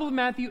Gospel of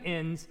Matthew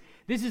ends.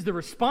 This is the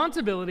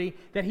responsibility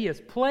that he has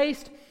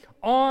placed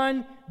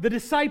on the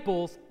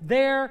disciples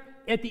there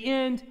at the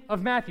end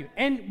of Matthew.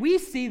 And we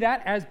see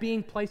that as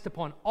being placed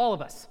upon all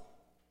of us.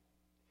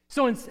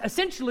 So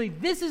essentially,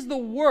 this is the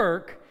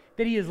work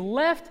that he has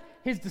left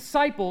his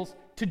disciples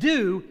to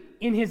do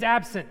in his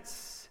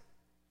absence.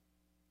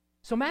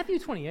 So Matthew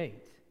 28,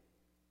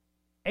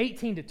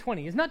 18 to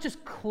 20 is not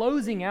just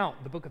closing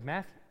out the book of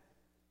Matthew.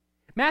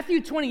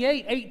 Matthew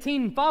 28,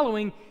 18 and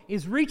following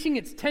is reaching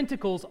its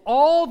tentacles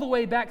all the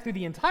way back through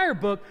the entire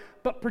book,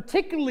 but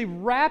particularly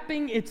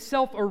wrapping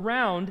itself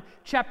around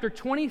chapter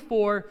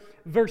 24,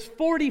 verse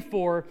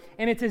 44,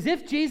 and it's as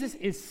if Jesus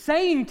is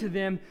saying to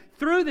them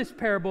through this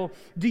parable,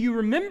 do you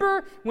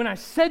remember when I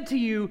said to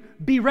you,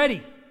 be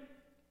ready?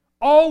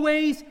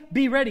 Always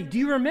be ready. Do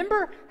you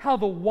remember how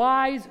the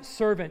wise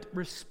servant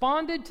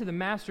responded to the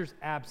master's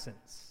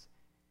absence?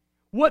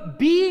 What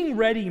being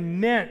ready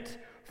meant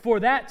for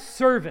that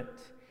servant.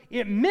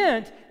 It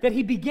meant that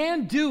he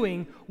began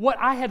doing what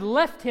I had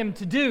left him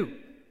to do,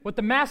 what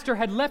the master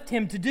had left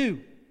him to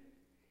do.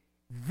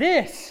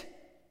 This,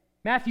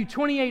 Matthew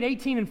 28,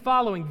 18 and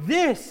following,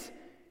 this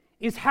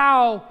is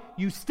how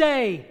you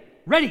stay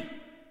ready.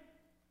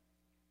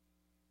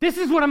 This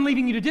is what I'm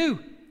leaving you to do.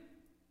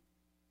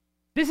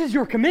 This is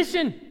your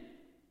commission.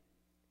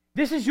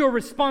 This is your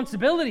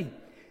responsibility.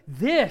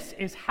 This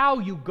is how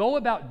you go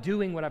about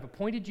doing what I've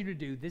appointed you to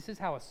do. This is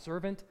how a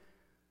servant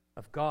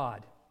of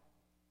God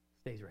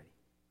stays ready.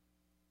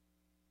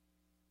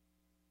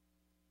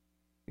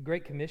 The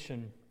Great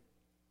Commission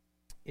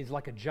is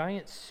like a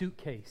giant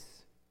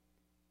suitcase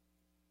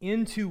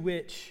into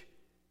which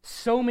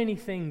so many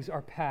things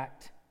are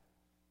packed.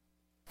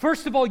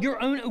 First of all,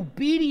 your own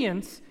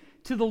obedience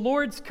to the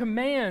Lord's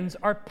commands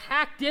are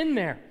packed in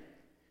there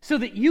so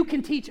that you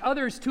can teach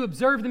others to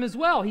observe them as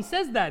well. He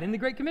says that in the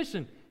Great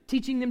Commission,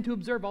 teaching them to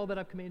observe all that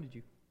I've commanded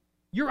you.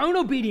 Your own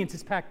obedience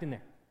is packed in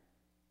there.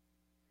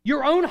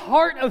 Your own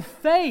heart of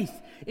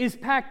faith is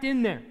packed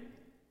in there.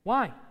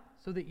 Why?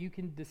 So that you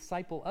can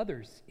disciple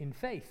others in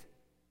faith,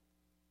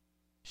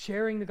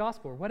 sharing the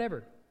gospel or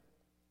whatever.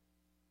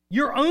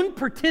 Your own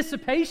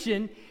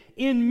participation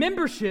in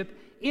membership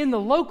in the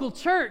local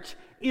church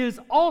is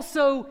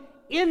also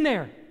in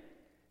there,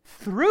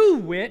 through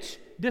which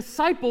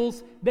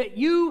disciples that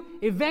you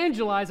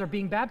evangelize are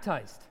being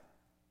baptized.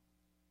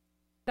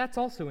 That's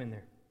also in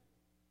there.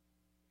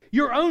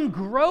 Your own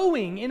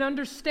growing in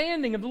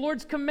understanding of the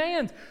Lord's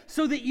commands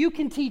so that you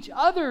can teach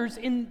others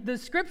in the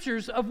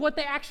Scriptures of what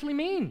they actually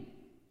mean.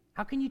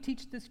 How can you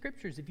teach the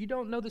Scriptures if you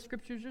don't know the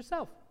Scriptures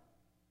yourself?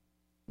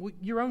 Well,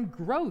 your own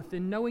growth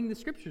in knowing the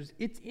Scriptures,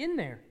 it's in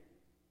there.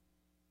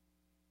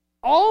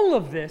 All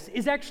of this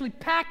is actually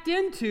packed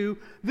into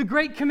the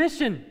Great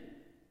Commission.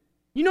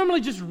 You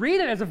normally just read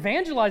it as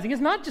evangelizing.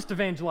 It's not just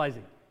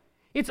evangelizing.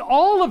 It's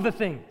all of the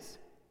things.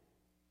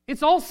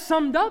 It's all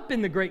summed up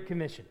in the Great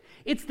Commission.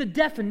 It's the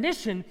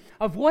definition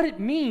of what it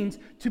means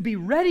to be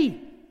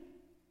ready.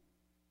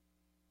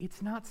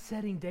 It's not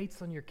setting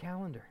dates on your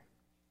calendar.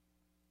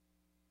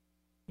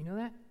 You know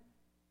that?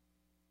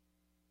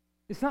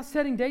 It's not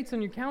setting dates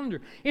on your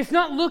calendar. It's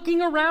not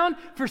looking around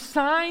for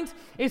signs.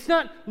 It's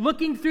not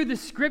looking through the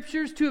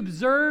Scriptures to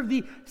observe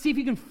see if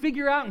you can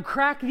figure out and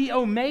crack the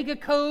Omega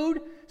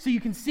code so you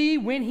can see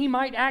when he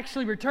might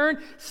actually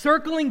return,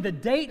 circling the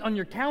date on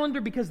your calendar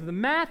because of the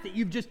math that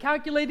you've just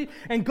calculated,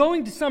 and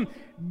going to some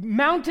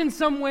mountain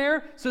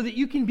somewhere so that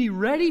you can be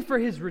ready for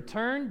his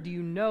return. Do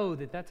you know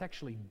that that's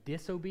actually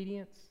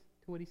disobedience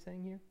to what he's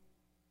saying here?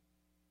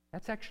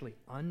 That's actually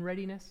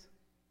unreadiness.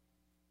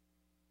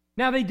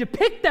 Now, they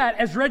depict that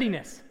as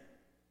readiness.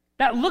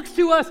 That looks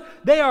to us,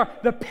 they are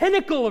the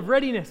pinnacle of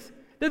readiness.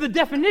 They're the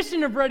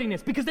definition of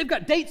readiness because they've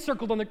got dates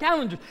circled on their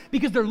calendars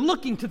because they're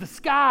looking to the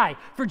sky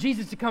for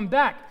Jesus to come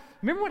back.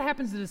 Remember what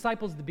happens to the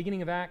disciples at the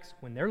beginning of Acts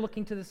when they're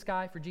looking to the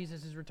sky for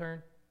Jesus'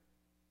 return?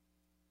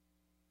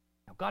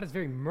 Now, God is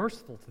very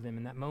merciful to them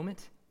in that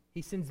moment.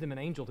 He sends them an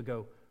angel to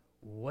go,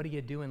 what are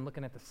you doing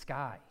looking at the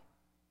sky?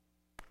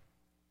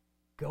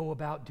 Go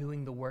about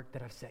doing the work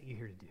that I've set you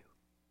here to do.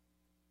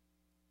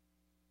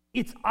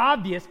 It's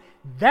obvious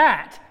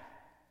that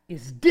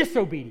is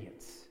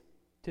disobedience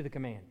to the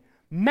command,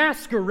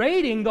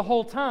 masquerading the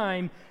whole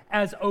time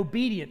as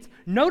obedience.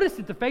 Notice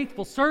that the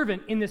faithful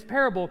servant in this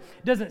parable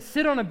doesn't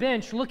sit on a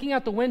bench looking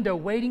out the window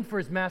waiting for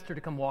his master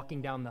to come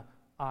walking down the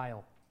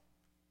aisle.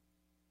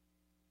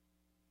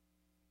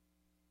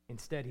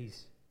 Instead,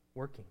 he's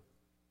working.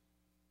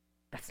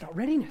 That's not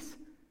readiness.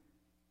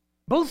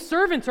 Both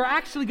servants are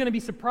actually going to be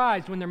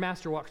surprised when their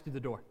master walks through the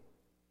door.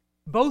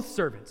 Both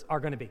servants are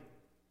going to be.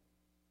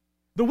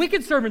 The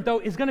wicked servant, though,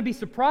 is going to be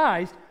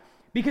surprised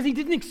because he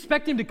didn't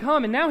expect him to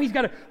come, and now he's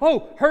got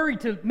to, hurry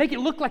to make it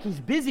look like he's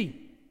busy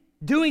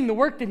doing the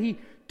work that he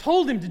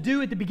told him to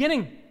do at the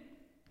beginning.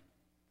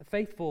 The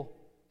faithful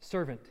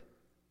servant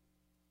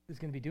is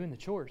going to be doing the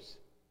chores.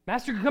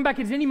 Master could come back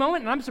at any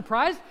moment, and I'm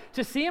surprised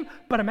to see him,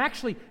 but I'm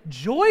actually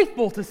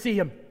joyful to see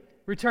him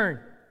return.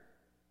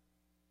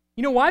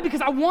 You know why?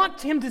 Because I want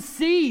him to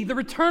see the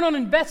return on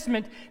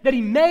investment that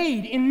he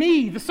made in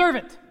me, the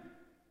servant.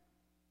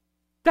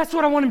 That's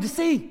what I want him to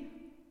see.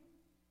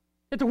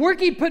 That the work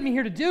he put me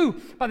here to do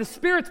by the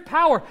Spirit's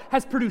power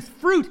has produced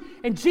fruit.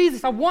 And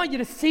Jesus, I want you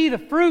to see the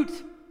fruit.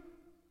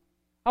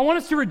 I want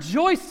us to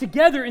rejoice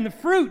together in the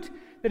fruit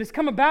that has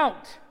come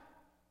about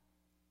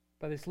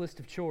by this list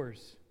of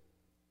chores.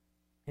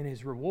 And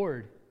his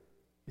reward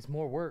is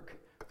more work,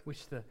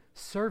 which the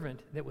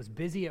servant that was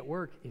busy at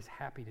work is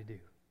happy to do.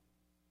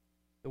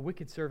 The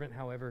wicked servant,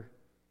 however,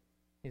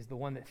 is the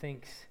one that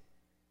thinks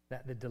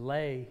that the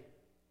delay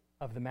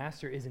of the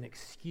master is an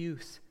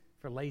excuse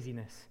for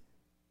laziness.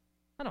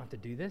 I don't have to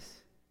do this.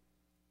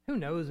 Who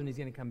knows when he's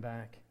going to come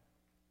back?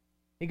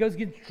 He goes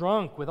gets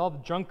drunk with all the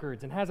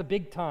drunkards and has a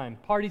big time,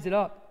 parties it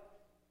up.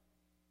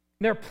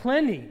 There are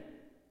plenty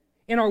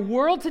in our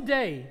world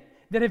today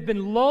that have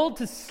been lulled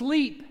to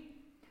sleep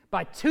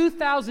by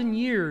 2,000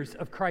 years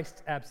of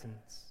Christ's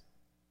absence.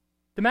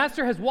 The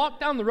master has walked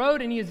down the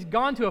road and he has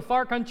gone to a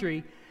far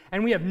country,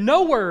 and we have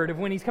no word of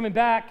when he's coming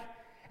back.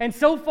 And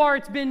so far,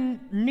 it's been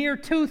near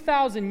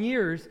 2,000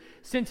 years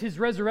since his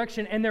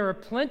resurrection, and there are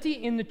plenty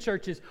in the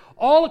churches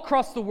all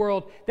across the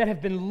world that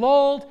have been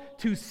lulled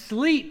to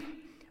sleep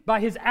by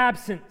his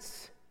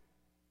absence.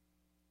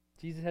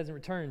 Jesus hasn't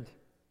returned.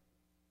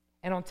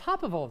 And on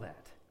top of all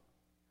that,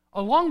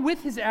 along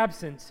with his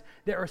absence,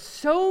 there are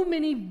so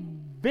many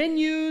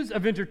venues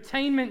of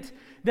entertainment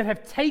that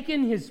have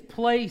taken his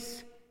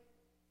place.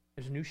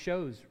 There's new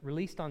shows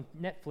released on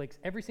Netflix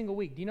every single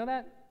week. Do you know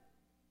that?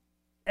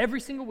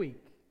 Every single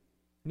week.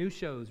 New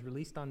shows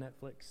released on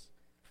Netflix.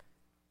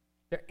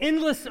 There are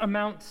endless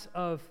amounts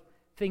of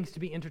things to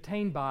be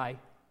entertained by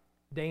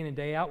day in and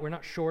day out. We're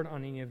not short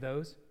on any of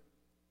those.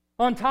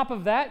 On top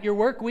of that, your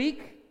work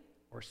week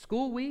or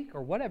school week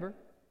or whatever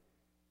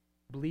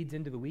bleeds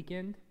into the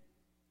weekend,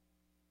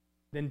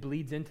 then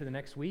bleeds into the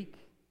next week.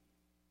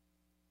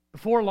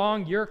 Before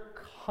long, you're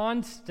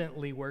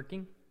constantly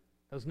working.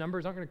 Those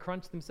numbers aren't going to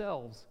crunch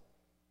themselves.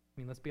 I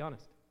mean, let's be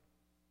honest.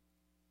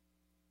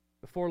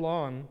 Before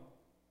long,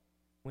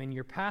 when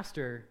your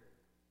pastor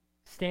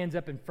stands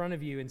up in front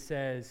of you and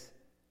says,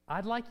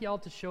 I'd like y'all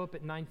to show up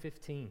at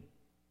 9:15,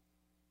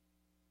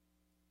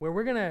 where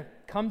we're going to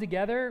come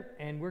together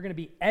and we're going to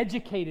be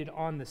educated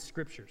on the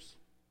Scriptures.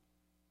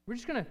 We're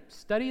just going to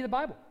study the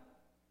Bible.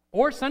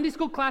 Or Sunday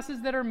school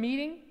classes that are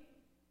meeting,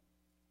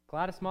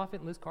 Gladys Moffat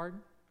and Liz Carden,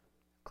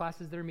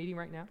 classes that are meeting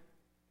right now,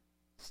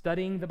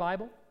 studying the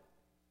Bible.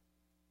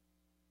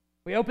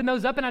 We open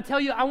those up and I tell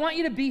you, I want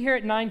you to be here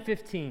at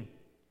 9:15.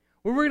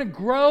 Where we're going to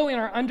grow in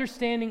our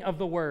understanding of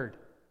the Word.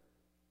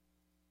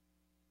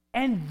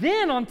 And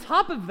then on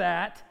top of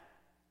that,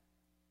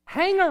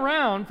 hang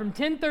around from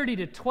 10:30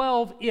 to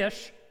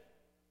 12-ish,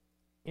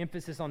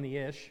 emphasis on the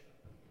ish,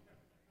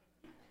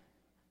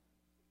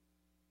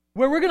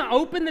 where we're going to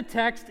open the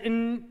text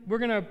and we're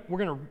going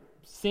to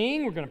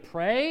sing, we're going to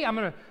pray, I'm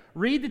going to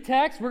read the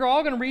text, we're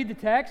all going to read the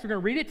text, we're going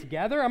to read it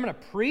together, I'm going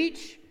to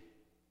preach.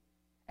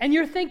 And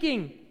you're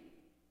thinking,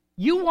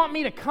 you want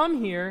me to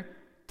come here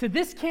to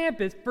this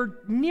campus for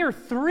near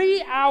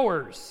 3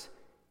 hours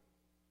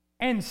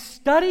and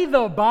study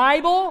the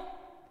Bible?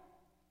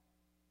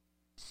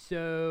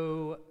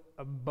 So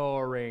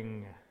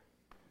boring.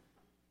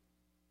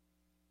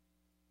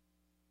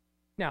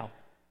 Now,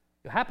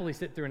 you'll happily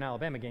sit through an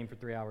Alabama game for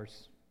 3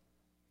 hours.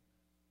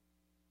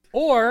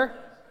 Or,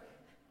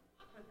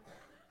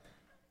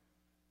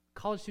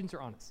 college students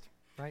are honest,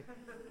 right?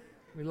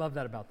 We love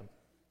that about them.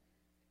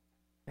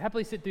 You'll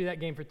happily sit through that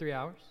game for 3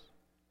 hours.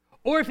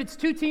 Or if it's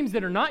two teams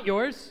that are not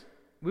yours,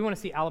 we want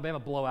to see Alabama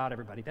blow out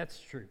everybody. That's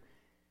true.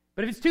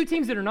 But if it's two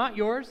teams that are not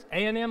yours,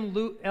 A&M,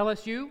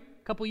 LSU,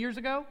 a couple years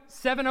ago,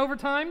 7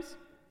 overtimes,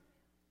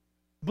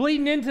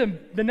 bleeding into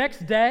the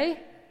next day.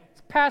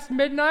 It's past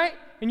midnight,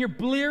 and you're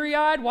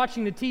bleary-eyed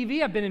watching the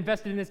TV. I've been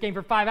invested in this game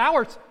for 5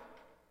 hours.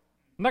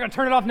 I'm not going to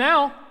turn it off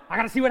now. I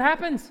got to see what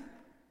happens.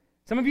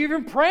 Some of you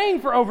have been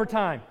praying for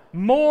overtime.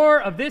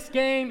 More of this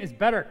game is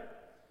better.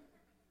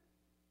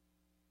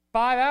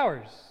 5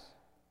 hours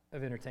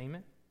of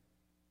entertainment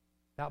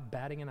without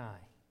batting an eye.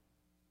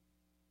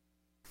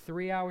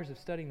 3 hours of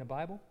studying the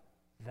Bible?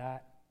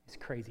 That is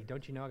crazy.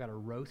 Don't you know I got a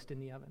roast in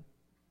the oven?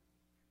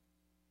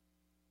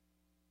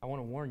 I want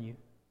to warn you.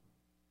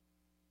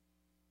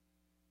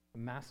 The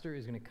Master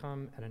is going to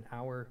come at an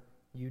hour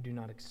you do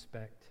not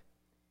expect.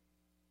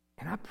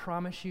 And I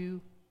promise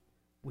you,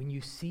 when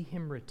you see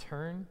him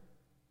return,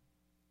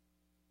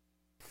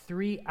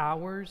 3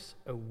 hours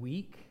a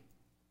week,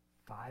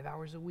 5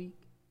 hours a week,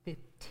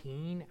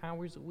 15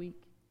 hours a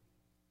week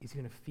is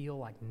going to feel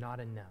like not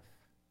enough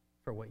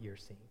for what you're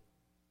seeing.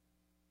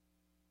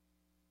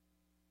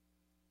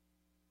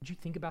 Would you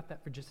think about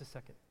that for just a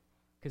second?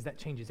 Because that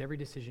changes every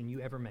decision you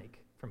ever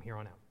make from here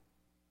on out.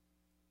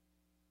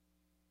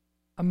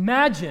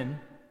 Imagine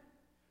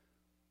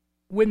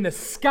when the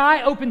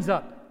sky opens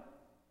up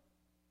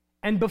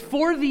and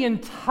before the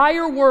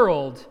entire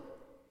world,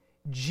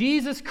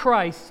 Jesus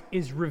Christ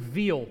is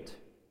revealed.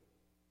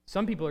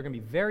 Some people are going to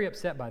be very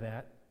upset by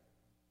that.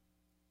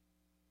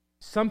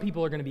 Some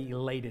people are going to be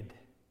elated.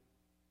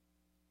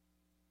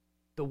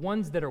 The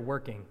ones that are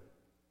working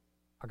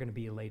are going to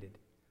be elated.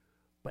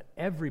 But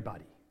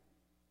everybody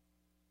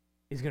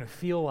is going to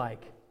feel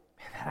like,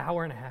 man, that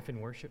hour and a half in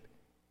worship,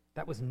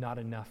 that was not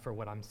enough for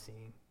what I'm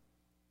seeing.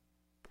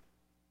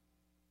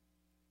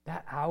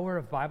 That hour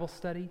of Bible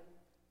study,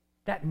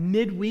 that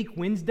midweek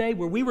Wednesday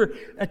where we were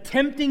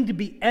attempting to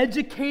be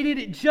educated,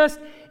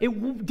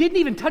 it didn't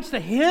even touch the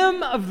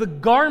hem of the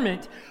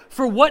garment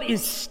for what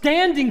is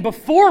standing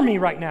before me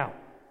right now.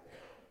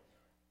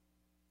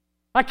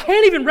 I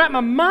can't even wrap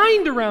my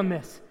mind around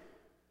this.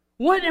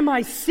 What am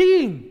I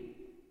seeing?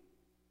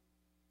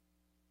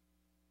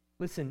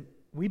 Listen,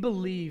 we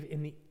believe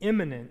in the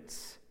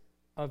imminence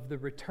of the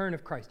return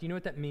of Christ. Do you know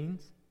what that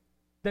means?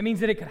 That means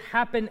that it could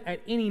happen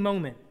at any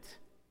moment.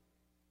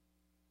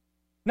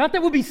 Not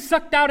that we'll be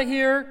sucked out of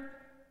here.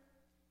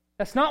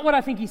 That's not what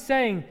I think he's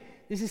saying.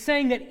 This is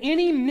saying that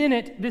any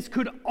minute this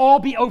could all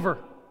be over.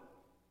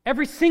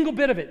 Every single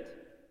bit of it.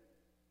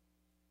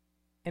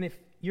 And if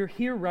you're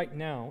here right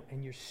now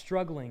and you're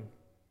struggling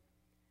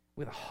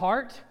with a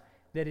heart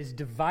that is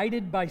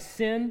divided by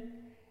sin,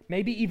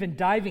 maybe even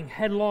diving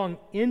headlong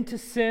into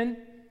sin,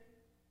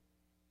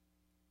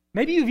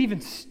 maybe you've even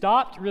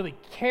stopped really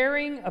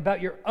caring about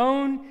your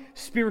own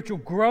spiritual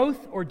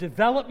growth or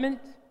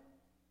development.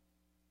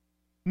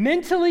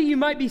 Mentally, you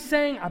might be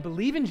saying, I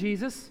believe in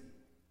Jesus,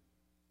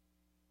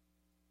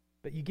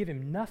 but you give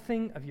him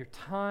nothing of your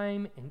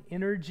time and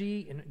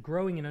energy and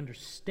growing in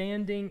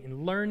understanding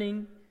and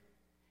learning.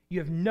 You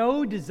have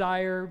no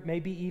desire,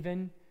 maybe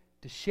even,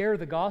 to share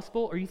the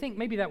gospel, or you think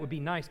maybe that would be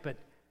nice, but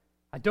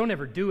I don't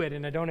ever do it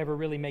and I don't ever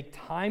really make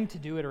time to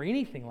do it or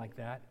anything like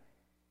that.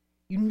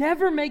 You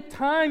never make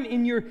time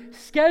in your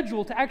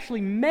schedule to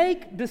actually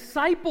make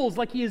disciples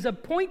like he has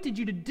appointed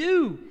you to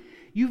do.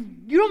 You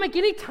don't make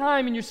any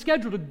time in your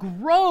schedule to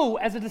grow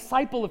as a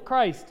disciple of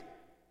Christ.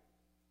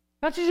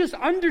 Not to just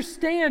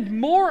understand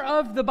more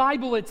of the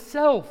Bible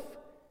itself.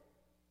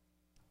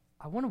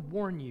 I want to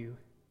warn you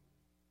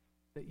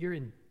that you're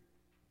in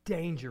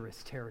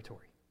dangerous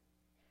territory.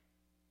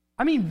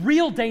 I mean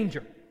real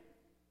danger.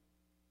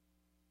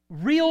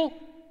 Real,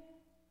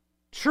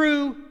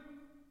 true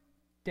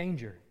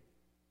danger.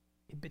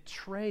 It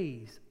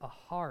betrays a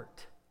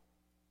heart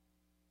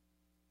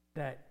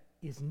that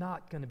is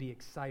not going to be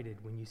excited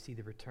when you see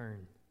the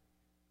return,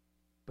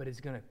 but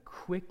is going to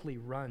quickly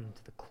run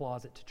to the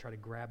closet to try to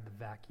grab the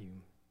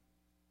vacuum.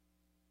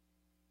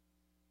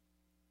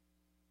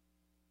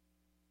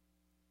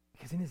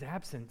 Because in his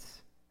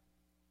absence,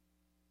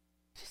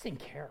 he just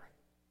didn't care.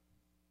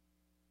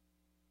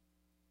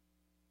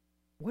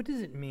 What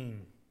does it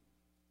mean?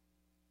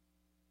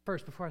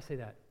 First, before I say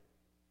that,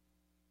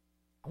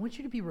 I want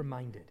you to be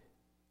reminded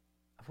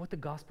of what the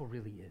gospel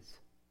really is.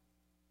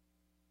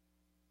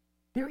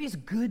 There is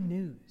good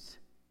news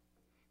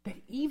that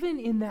even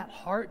in that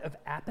heart of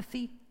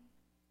apathy,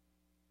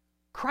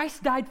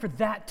 Christ died for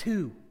that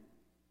too.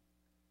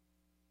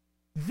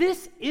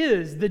 This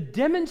is the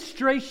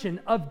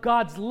demonstration of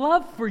God's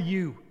love for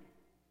you.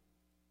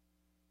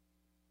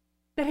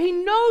 That he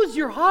knows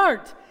your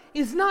heart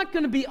is not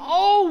going to be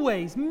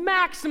always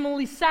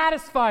maximally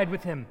satisfied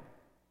with him.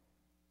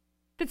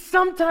 That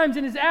sometimes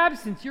in his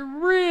absence, you're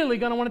really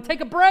going to want to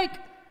take a break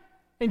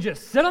and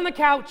just sit on the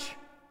couch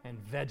and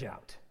veg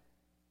out.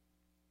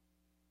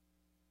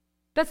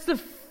 That's the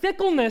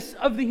fickleness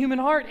of the human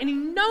heart, and he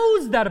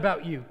knows that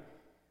about you.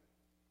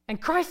 And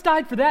Christ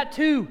died for that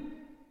too.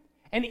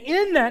 And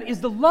in that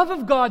is the love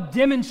of God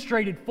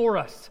demonstrated for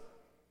us.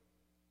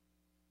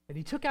 That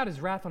he took out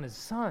his wrath on his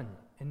Son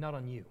and not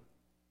on you.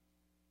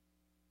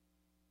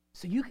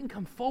 So you can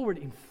come forward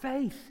in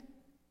faith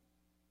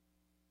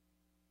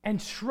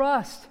and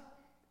trust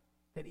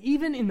that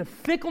even in the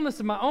fickleness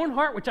of my own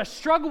heart, which I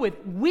struggle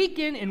with week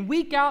in and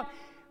week out,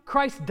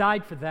 Christ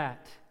died for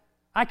that.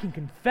 I can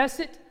confess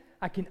it,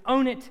 I can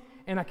own it,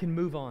 and I can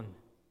move on.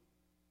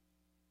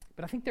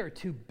 But I think there are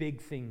two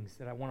big things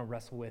that I want to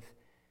wrestle with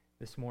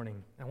this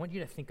morning. I want you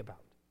to think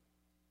about.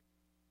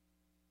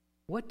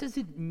 What does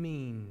it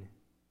mean,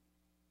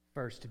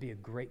 first, to be a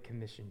Great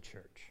Commission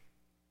church?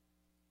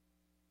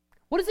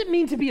 What does it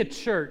mean to be a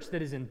church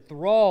that is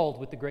enthralled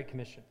with the Great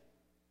Commission?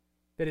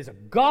 That is a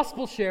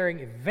gospel-sharing,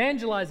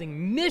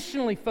 evangelizing,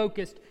 missionally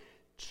focused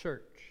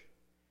church.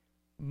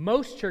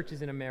 Most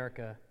churches in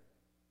America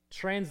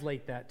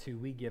translate that to,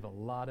 we give a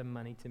lot of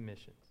money to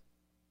missions.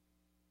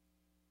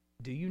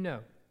 Do you know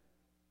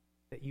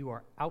that you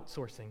are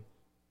outsourcing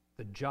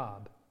the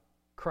job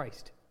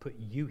Christ put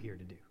you here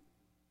to do?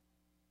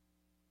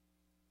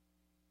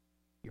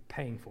 You're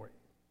paying for it.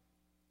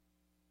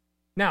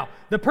 Now,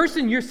 the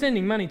person you're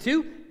sending money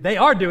to, they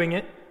are doing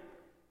it.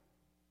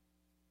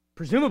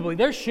 Presumably,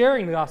 they're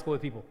sharing the gospel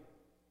with people,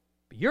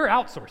 but you're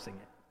outsourcing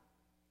it.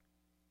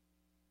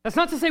 That's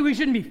not to say we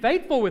shouldn't be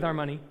faithful with our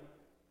money,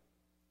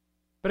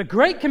 but a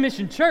Great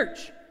Commission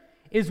church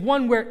is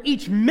one where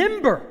each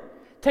member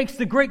takes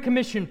the Great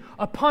Commission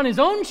upon his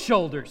own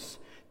shoulders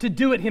to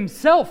do it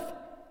himself.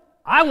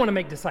 I want to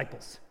make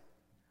disciples.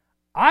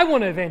 I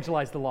want to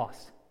evangelize the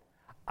lost.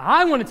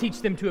 I want to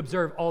teach them to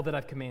observe all that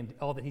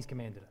He's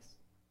commanded us.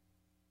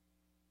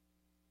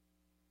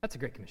 That's a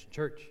Great Commission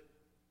church.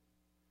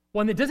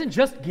 One that doesn't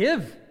just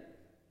give,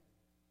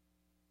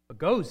 but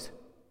goes.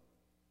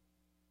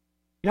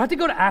 You don't have to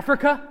go to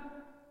Africa.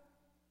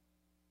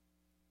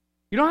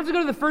 You don't have to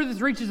go to the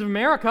furthest reaches of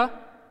America,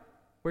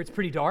 where it's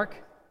pretty dark.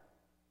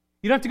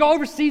 You don't have to go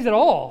overseas at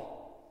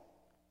all.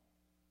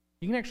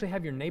 You can actually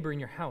have your neighbor in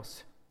your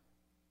house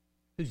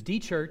who's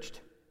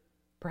de-churched,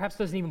 perhaps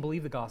doesn't even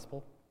believe the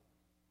gospel,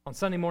 on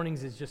Sunday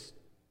mornings is just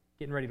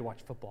getting ready to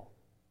watch football.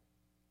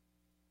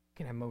 You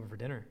can have them over for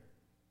dinner.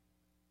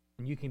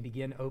 And you can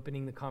begin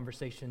opening the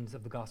conversations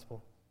of the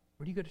gospel.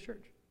 Where do you go to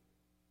church?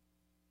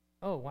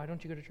 Oh, why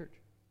don't you go to church?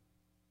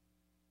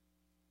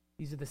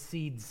 These are the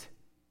seeds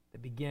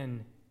that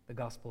begin the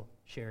gospel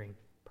sharing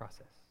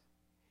process.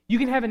 You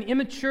can have an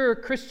immature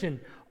Christian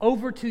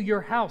over to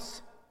your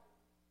house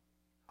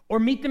or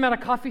meet them at a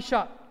coffee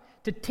shop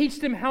to teach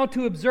them how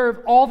to observe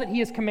all that He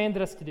has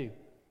commanded us to do.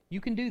 You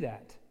can do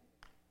that.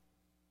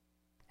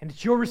 And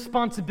it's your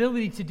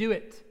responsibility to do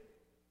it.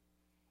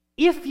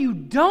 If you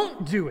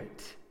don't do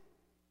it,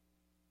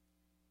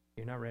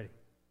 you're not ready.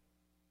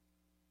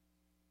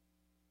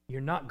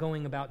 You're not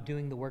going about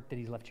doing the work that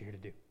He's left you here to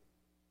do.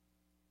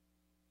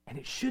 And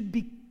it should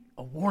be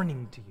a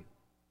warning to you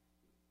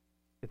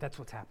that that's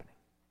what's happening.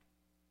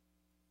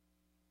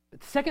 But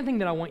the second thing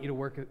that I want you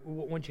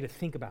to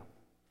think about,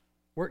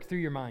 work through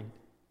your mind,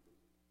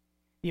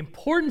 the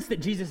importance that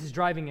Jesus is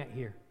driving at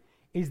here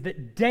is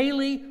that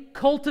daily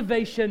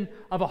cultivation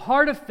of a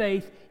heart of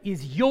faith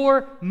is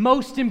your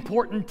most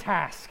important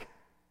task.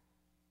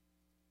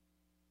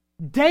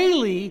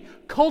 Daily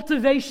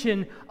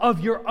cultivation of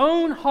your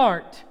own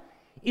heart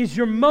is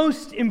your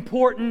most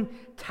important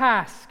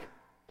task.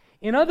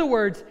 In other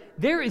words,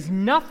 there is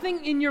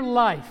nothing in your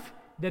life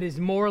that is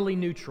morally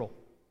neutral.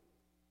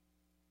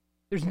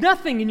 There's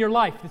nothing in your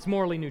life that's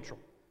morally neutral.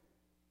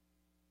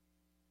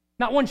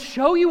 Not one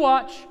show you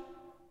watch,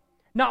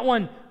 not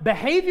one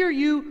behavior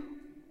you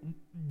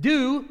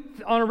do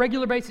on a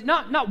regular basis,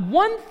 not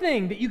one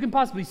thing that you can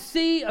possibly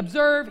see,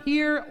 observe,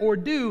 hear, or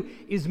do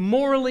is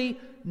morally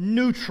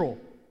neutral.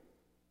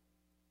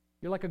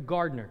 You're like a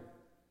gardener.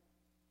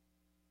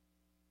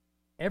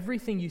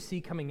 Everything you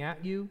see coming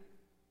at you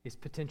is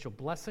potential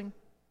blessing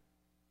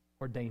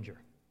or danger.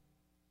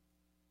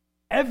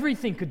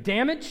 Everything could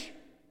damage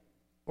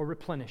or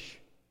replenish.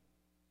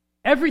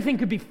 Everything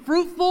could be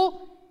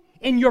fruitful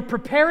in your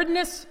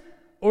preparedness,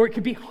 or it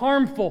could be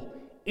harmful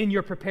in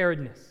your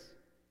preparedness.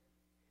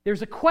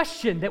 There's a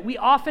question that we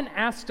often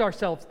ask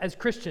ourselves as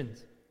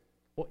Christians.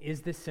 Well,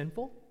 is this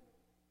sinful?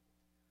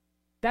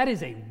 That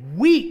is a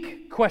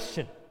weak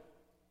question.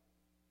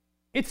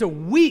 It's a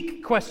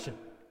weak question.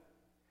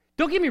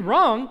 Don't get me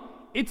wrong,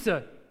 it's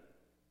an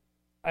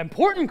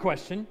important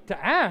question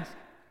to ask,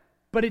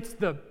 but it's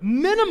the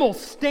minimal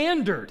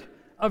standard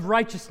of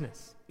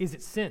righteousness. Is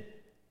it sin?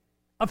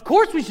 Of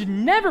course, we should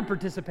never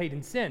participate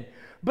in sin,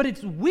 but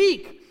it's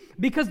weak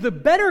because the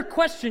better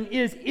question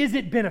is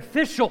it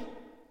beneficial?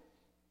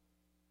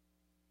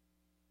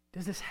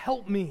 Does this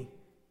help me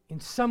in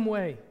some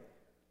way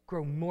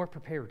grow more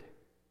prepared?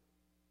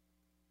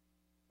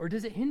 Or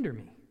does it hinder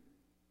me?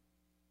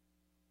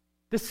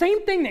 The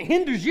same thing that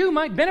hinders you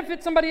might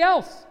benefit somebody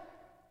else.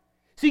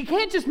 So you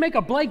can't just make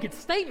a blanket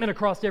statement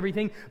across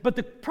everything, but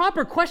the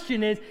proper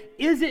question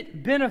is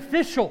it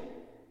beneficial?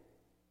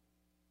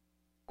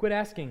 Quit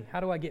asking,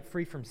 how do I get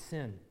free from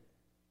sin?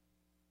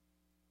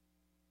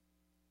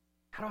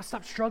 How do I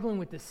stop struggling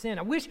with this sin?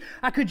 I wish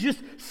I could just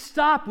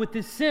stop with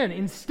this sin.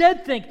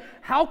 Instead, think,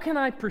 how can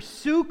I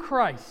pursue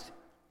Christ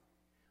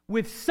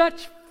with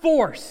such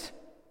force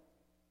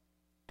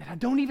that I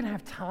don't even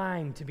have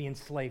time to be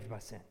enslaved by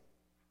sin?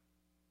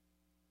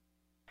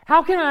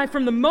 How can I,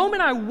 from the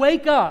moment I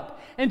wake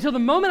up until the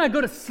moment I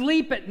go to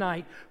sleep at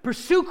night,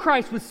 pursue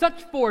Christ with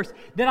such force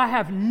that I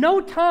have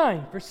no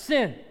time for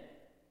sin?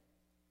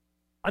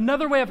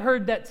 Another way I've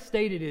heard that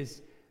stated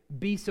is,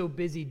 be so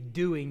busy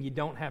doing, you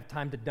don't have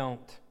time to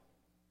don't.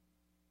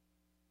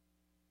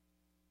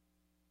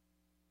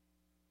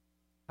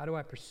 How do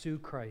I pursue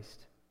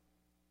Christ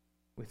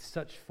with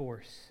such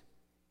force?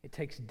 It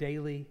takes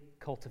daily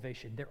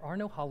cultivation. There are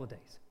no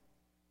holidays.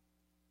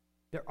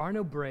 There are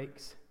no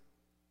breaks.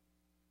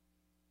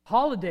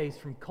 Holidays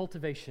from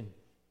cultivation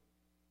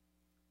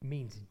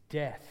means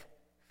death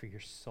for your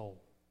soul.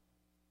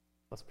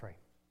 Let's pray.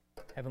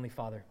 Heavenly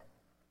Father,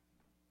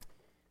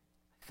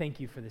 thank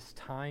you for this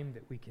time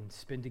that we can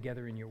spend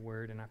together in your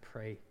word, and I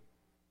pray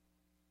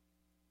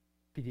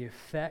for the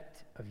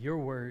effect of your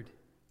word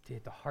to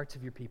hit the hearts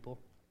of your people.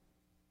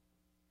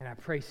 And I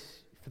pray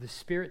for the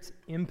Spirit's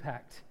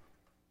impact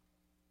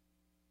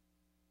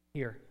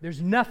here.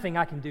 There's nothing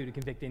I can do to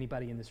convict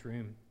anybody in this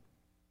room.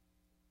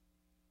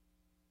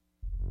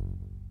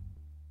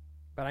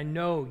 But I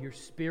know your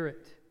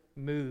Spirit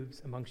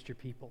moves amongst your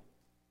people.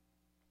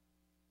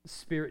 The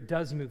Spirit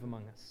does move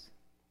among us.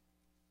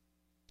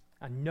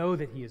 I know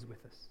that he is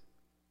with us.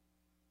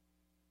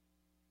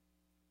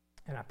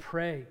 And I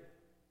pray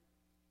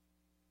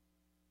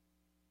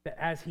that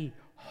as he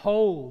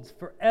holds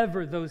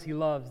forever those he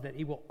loves, that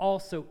he will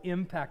also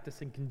impact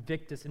us and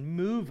convict us and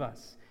move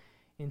us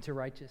into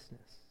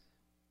righteousness.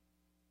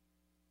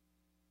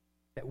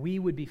 That we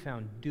would be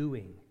found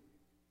doing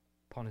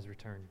upon his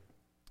return.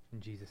 In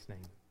Jesus'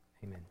 name,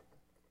 amen.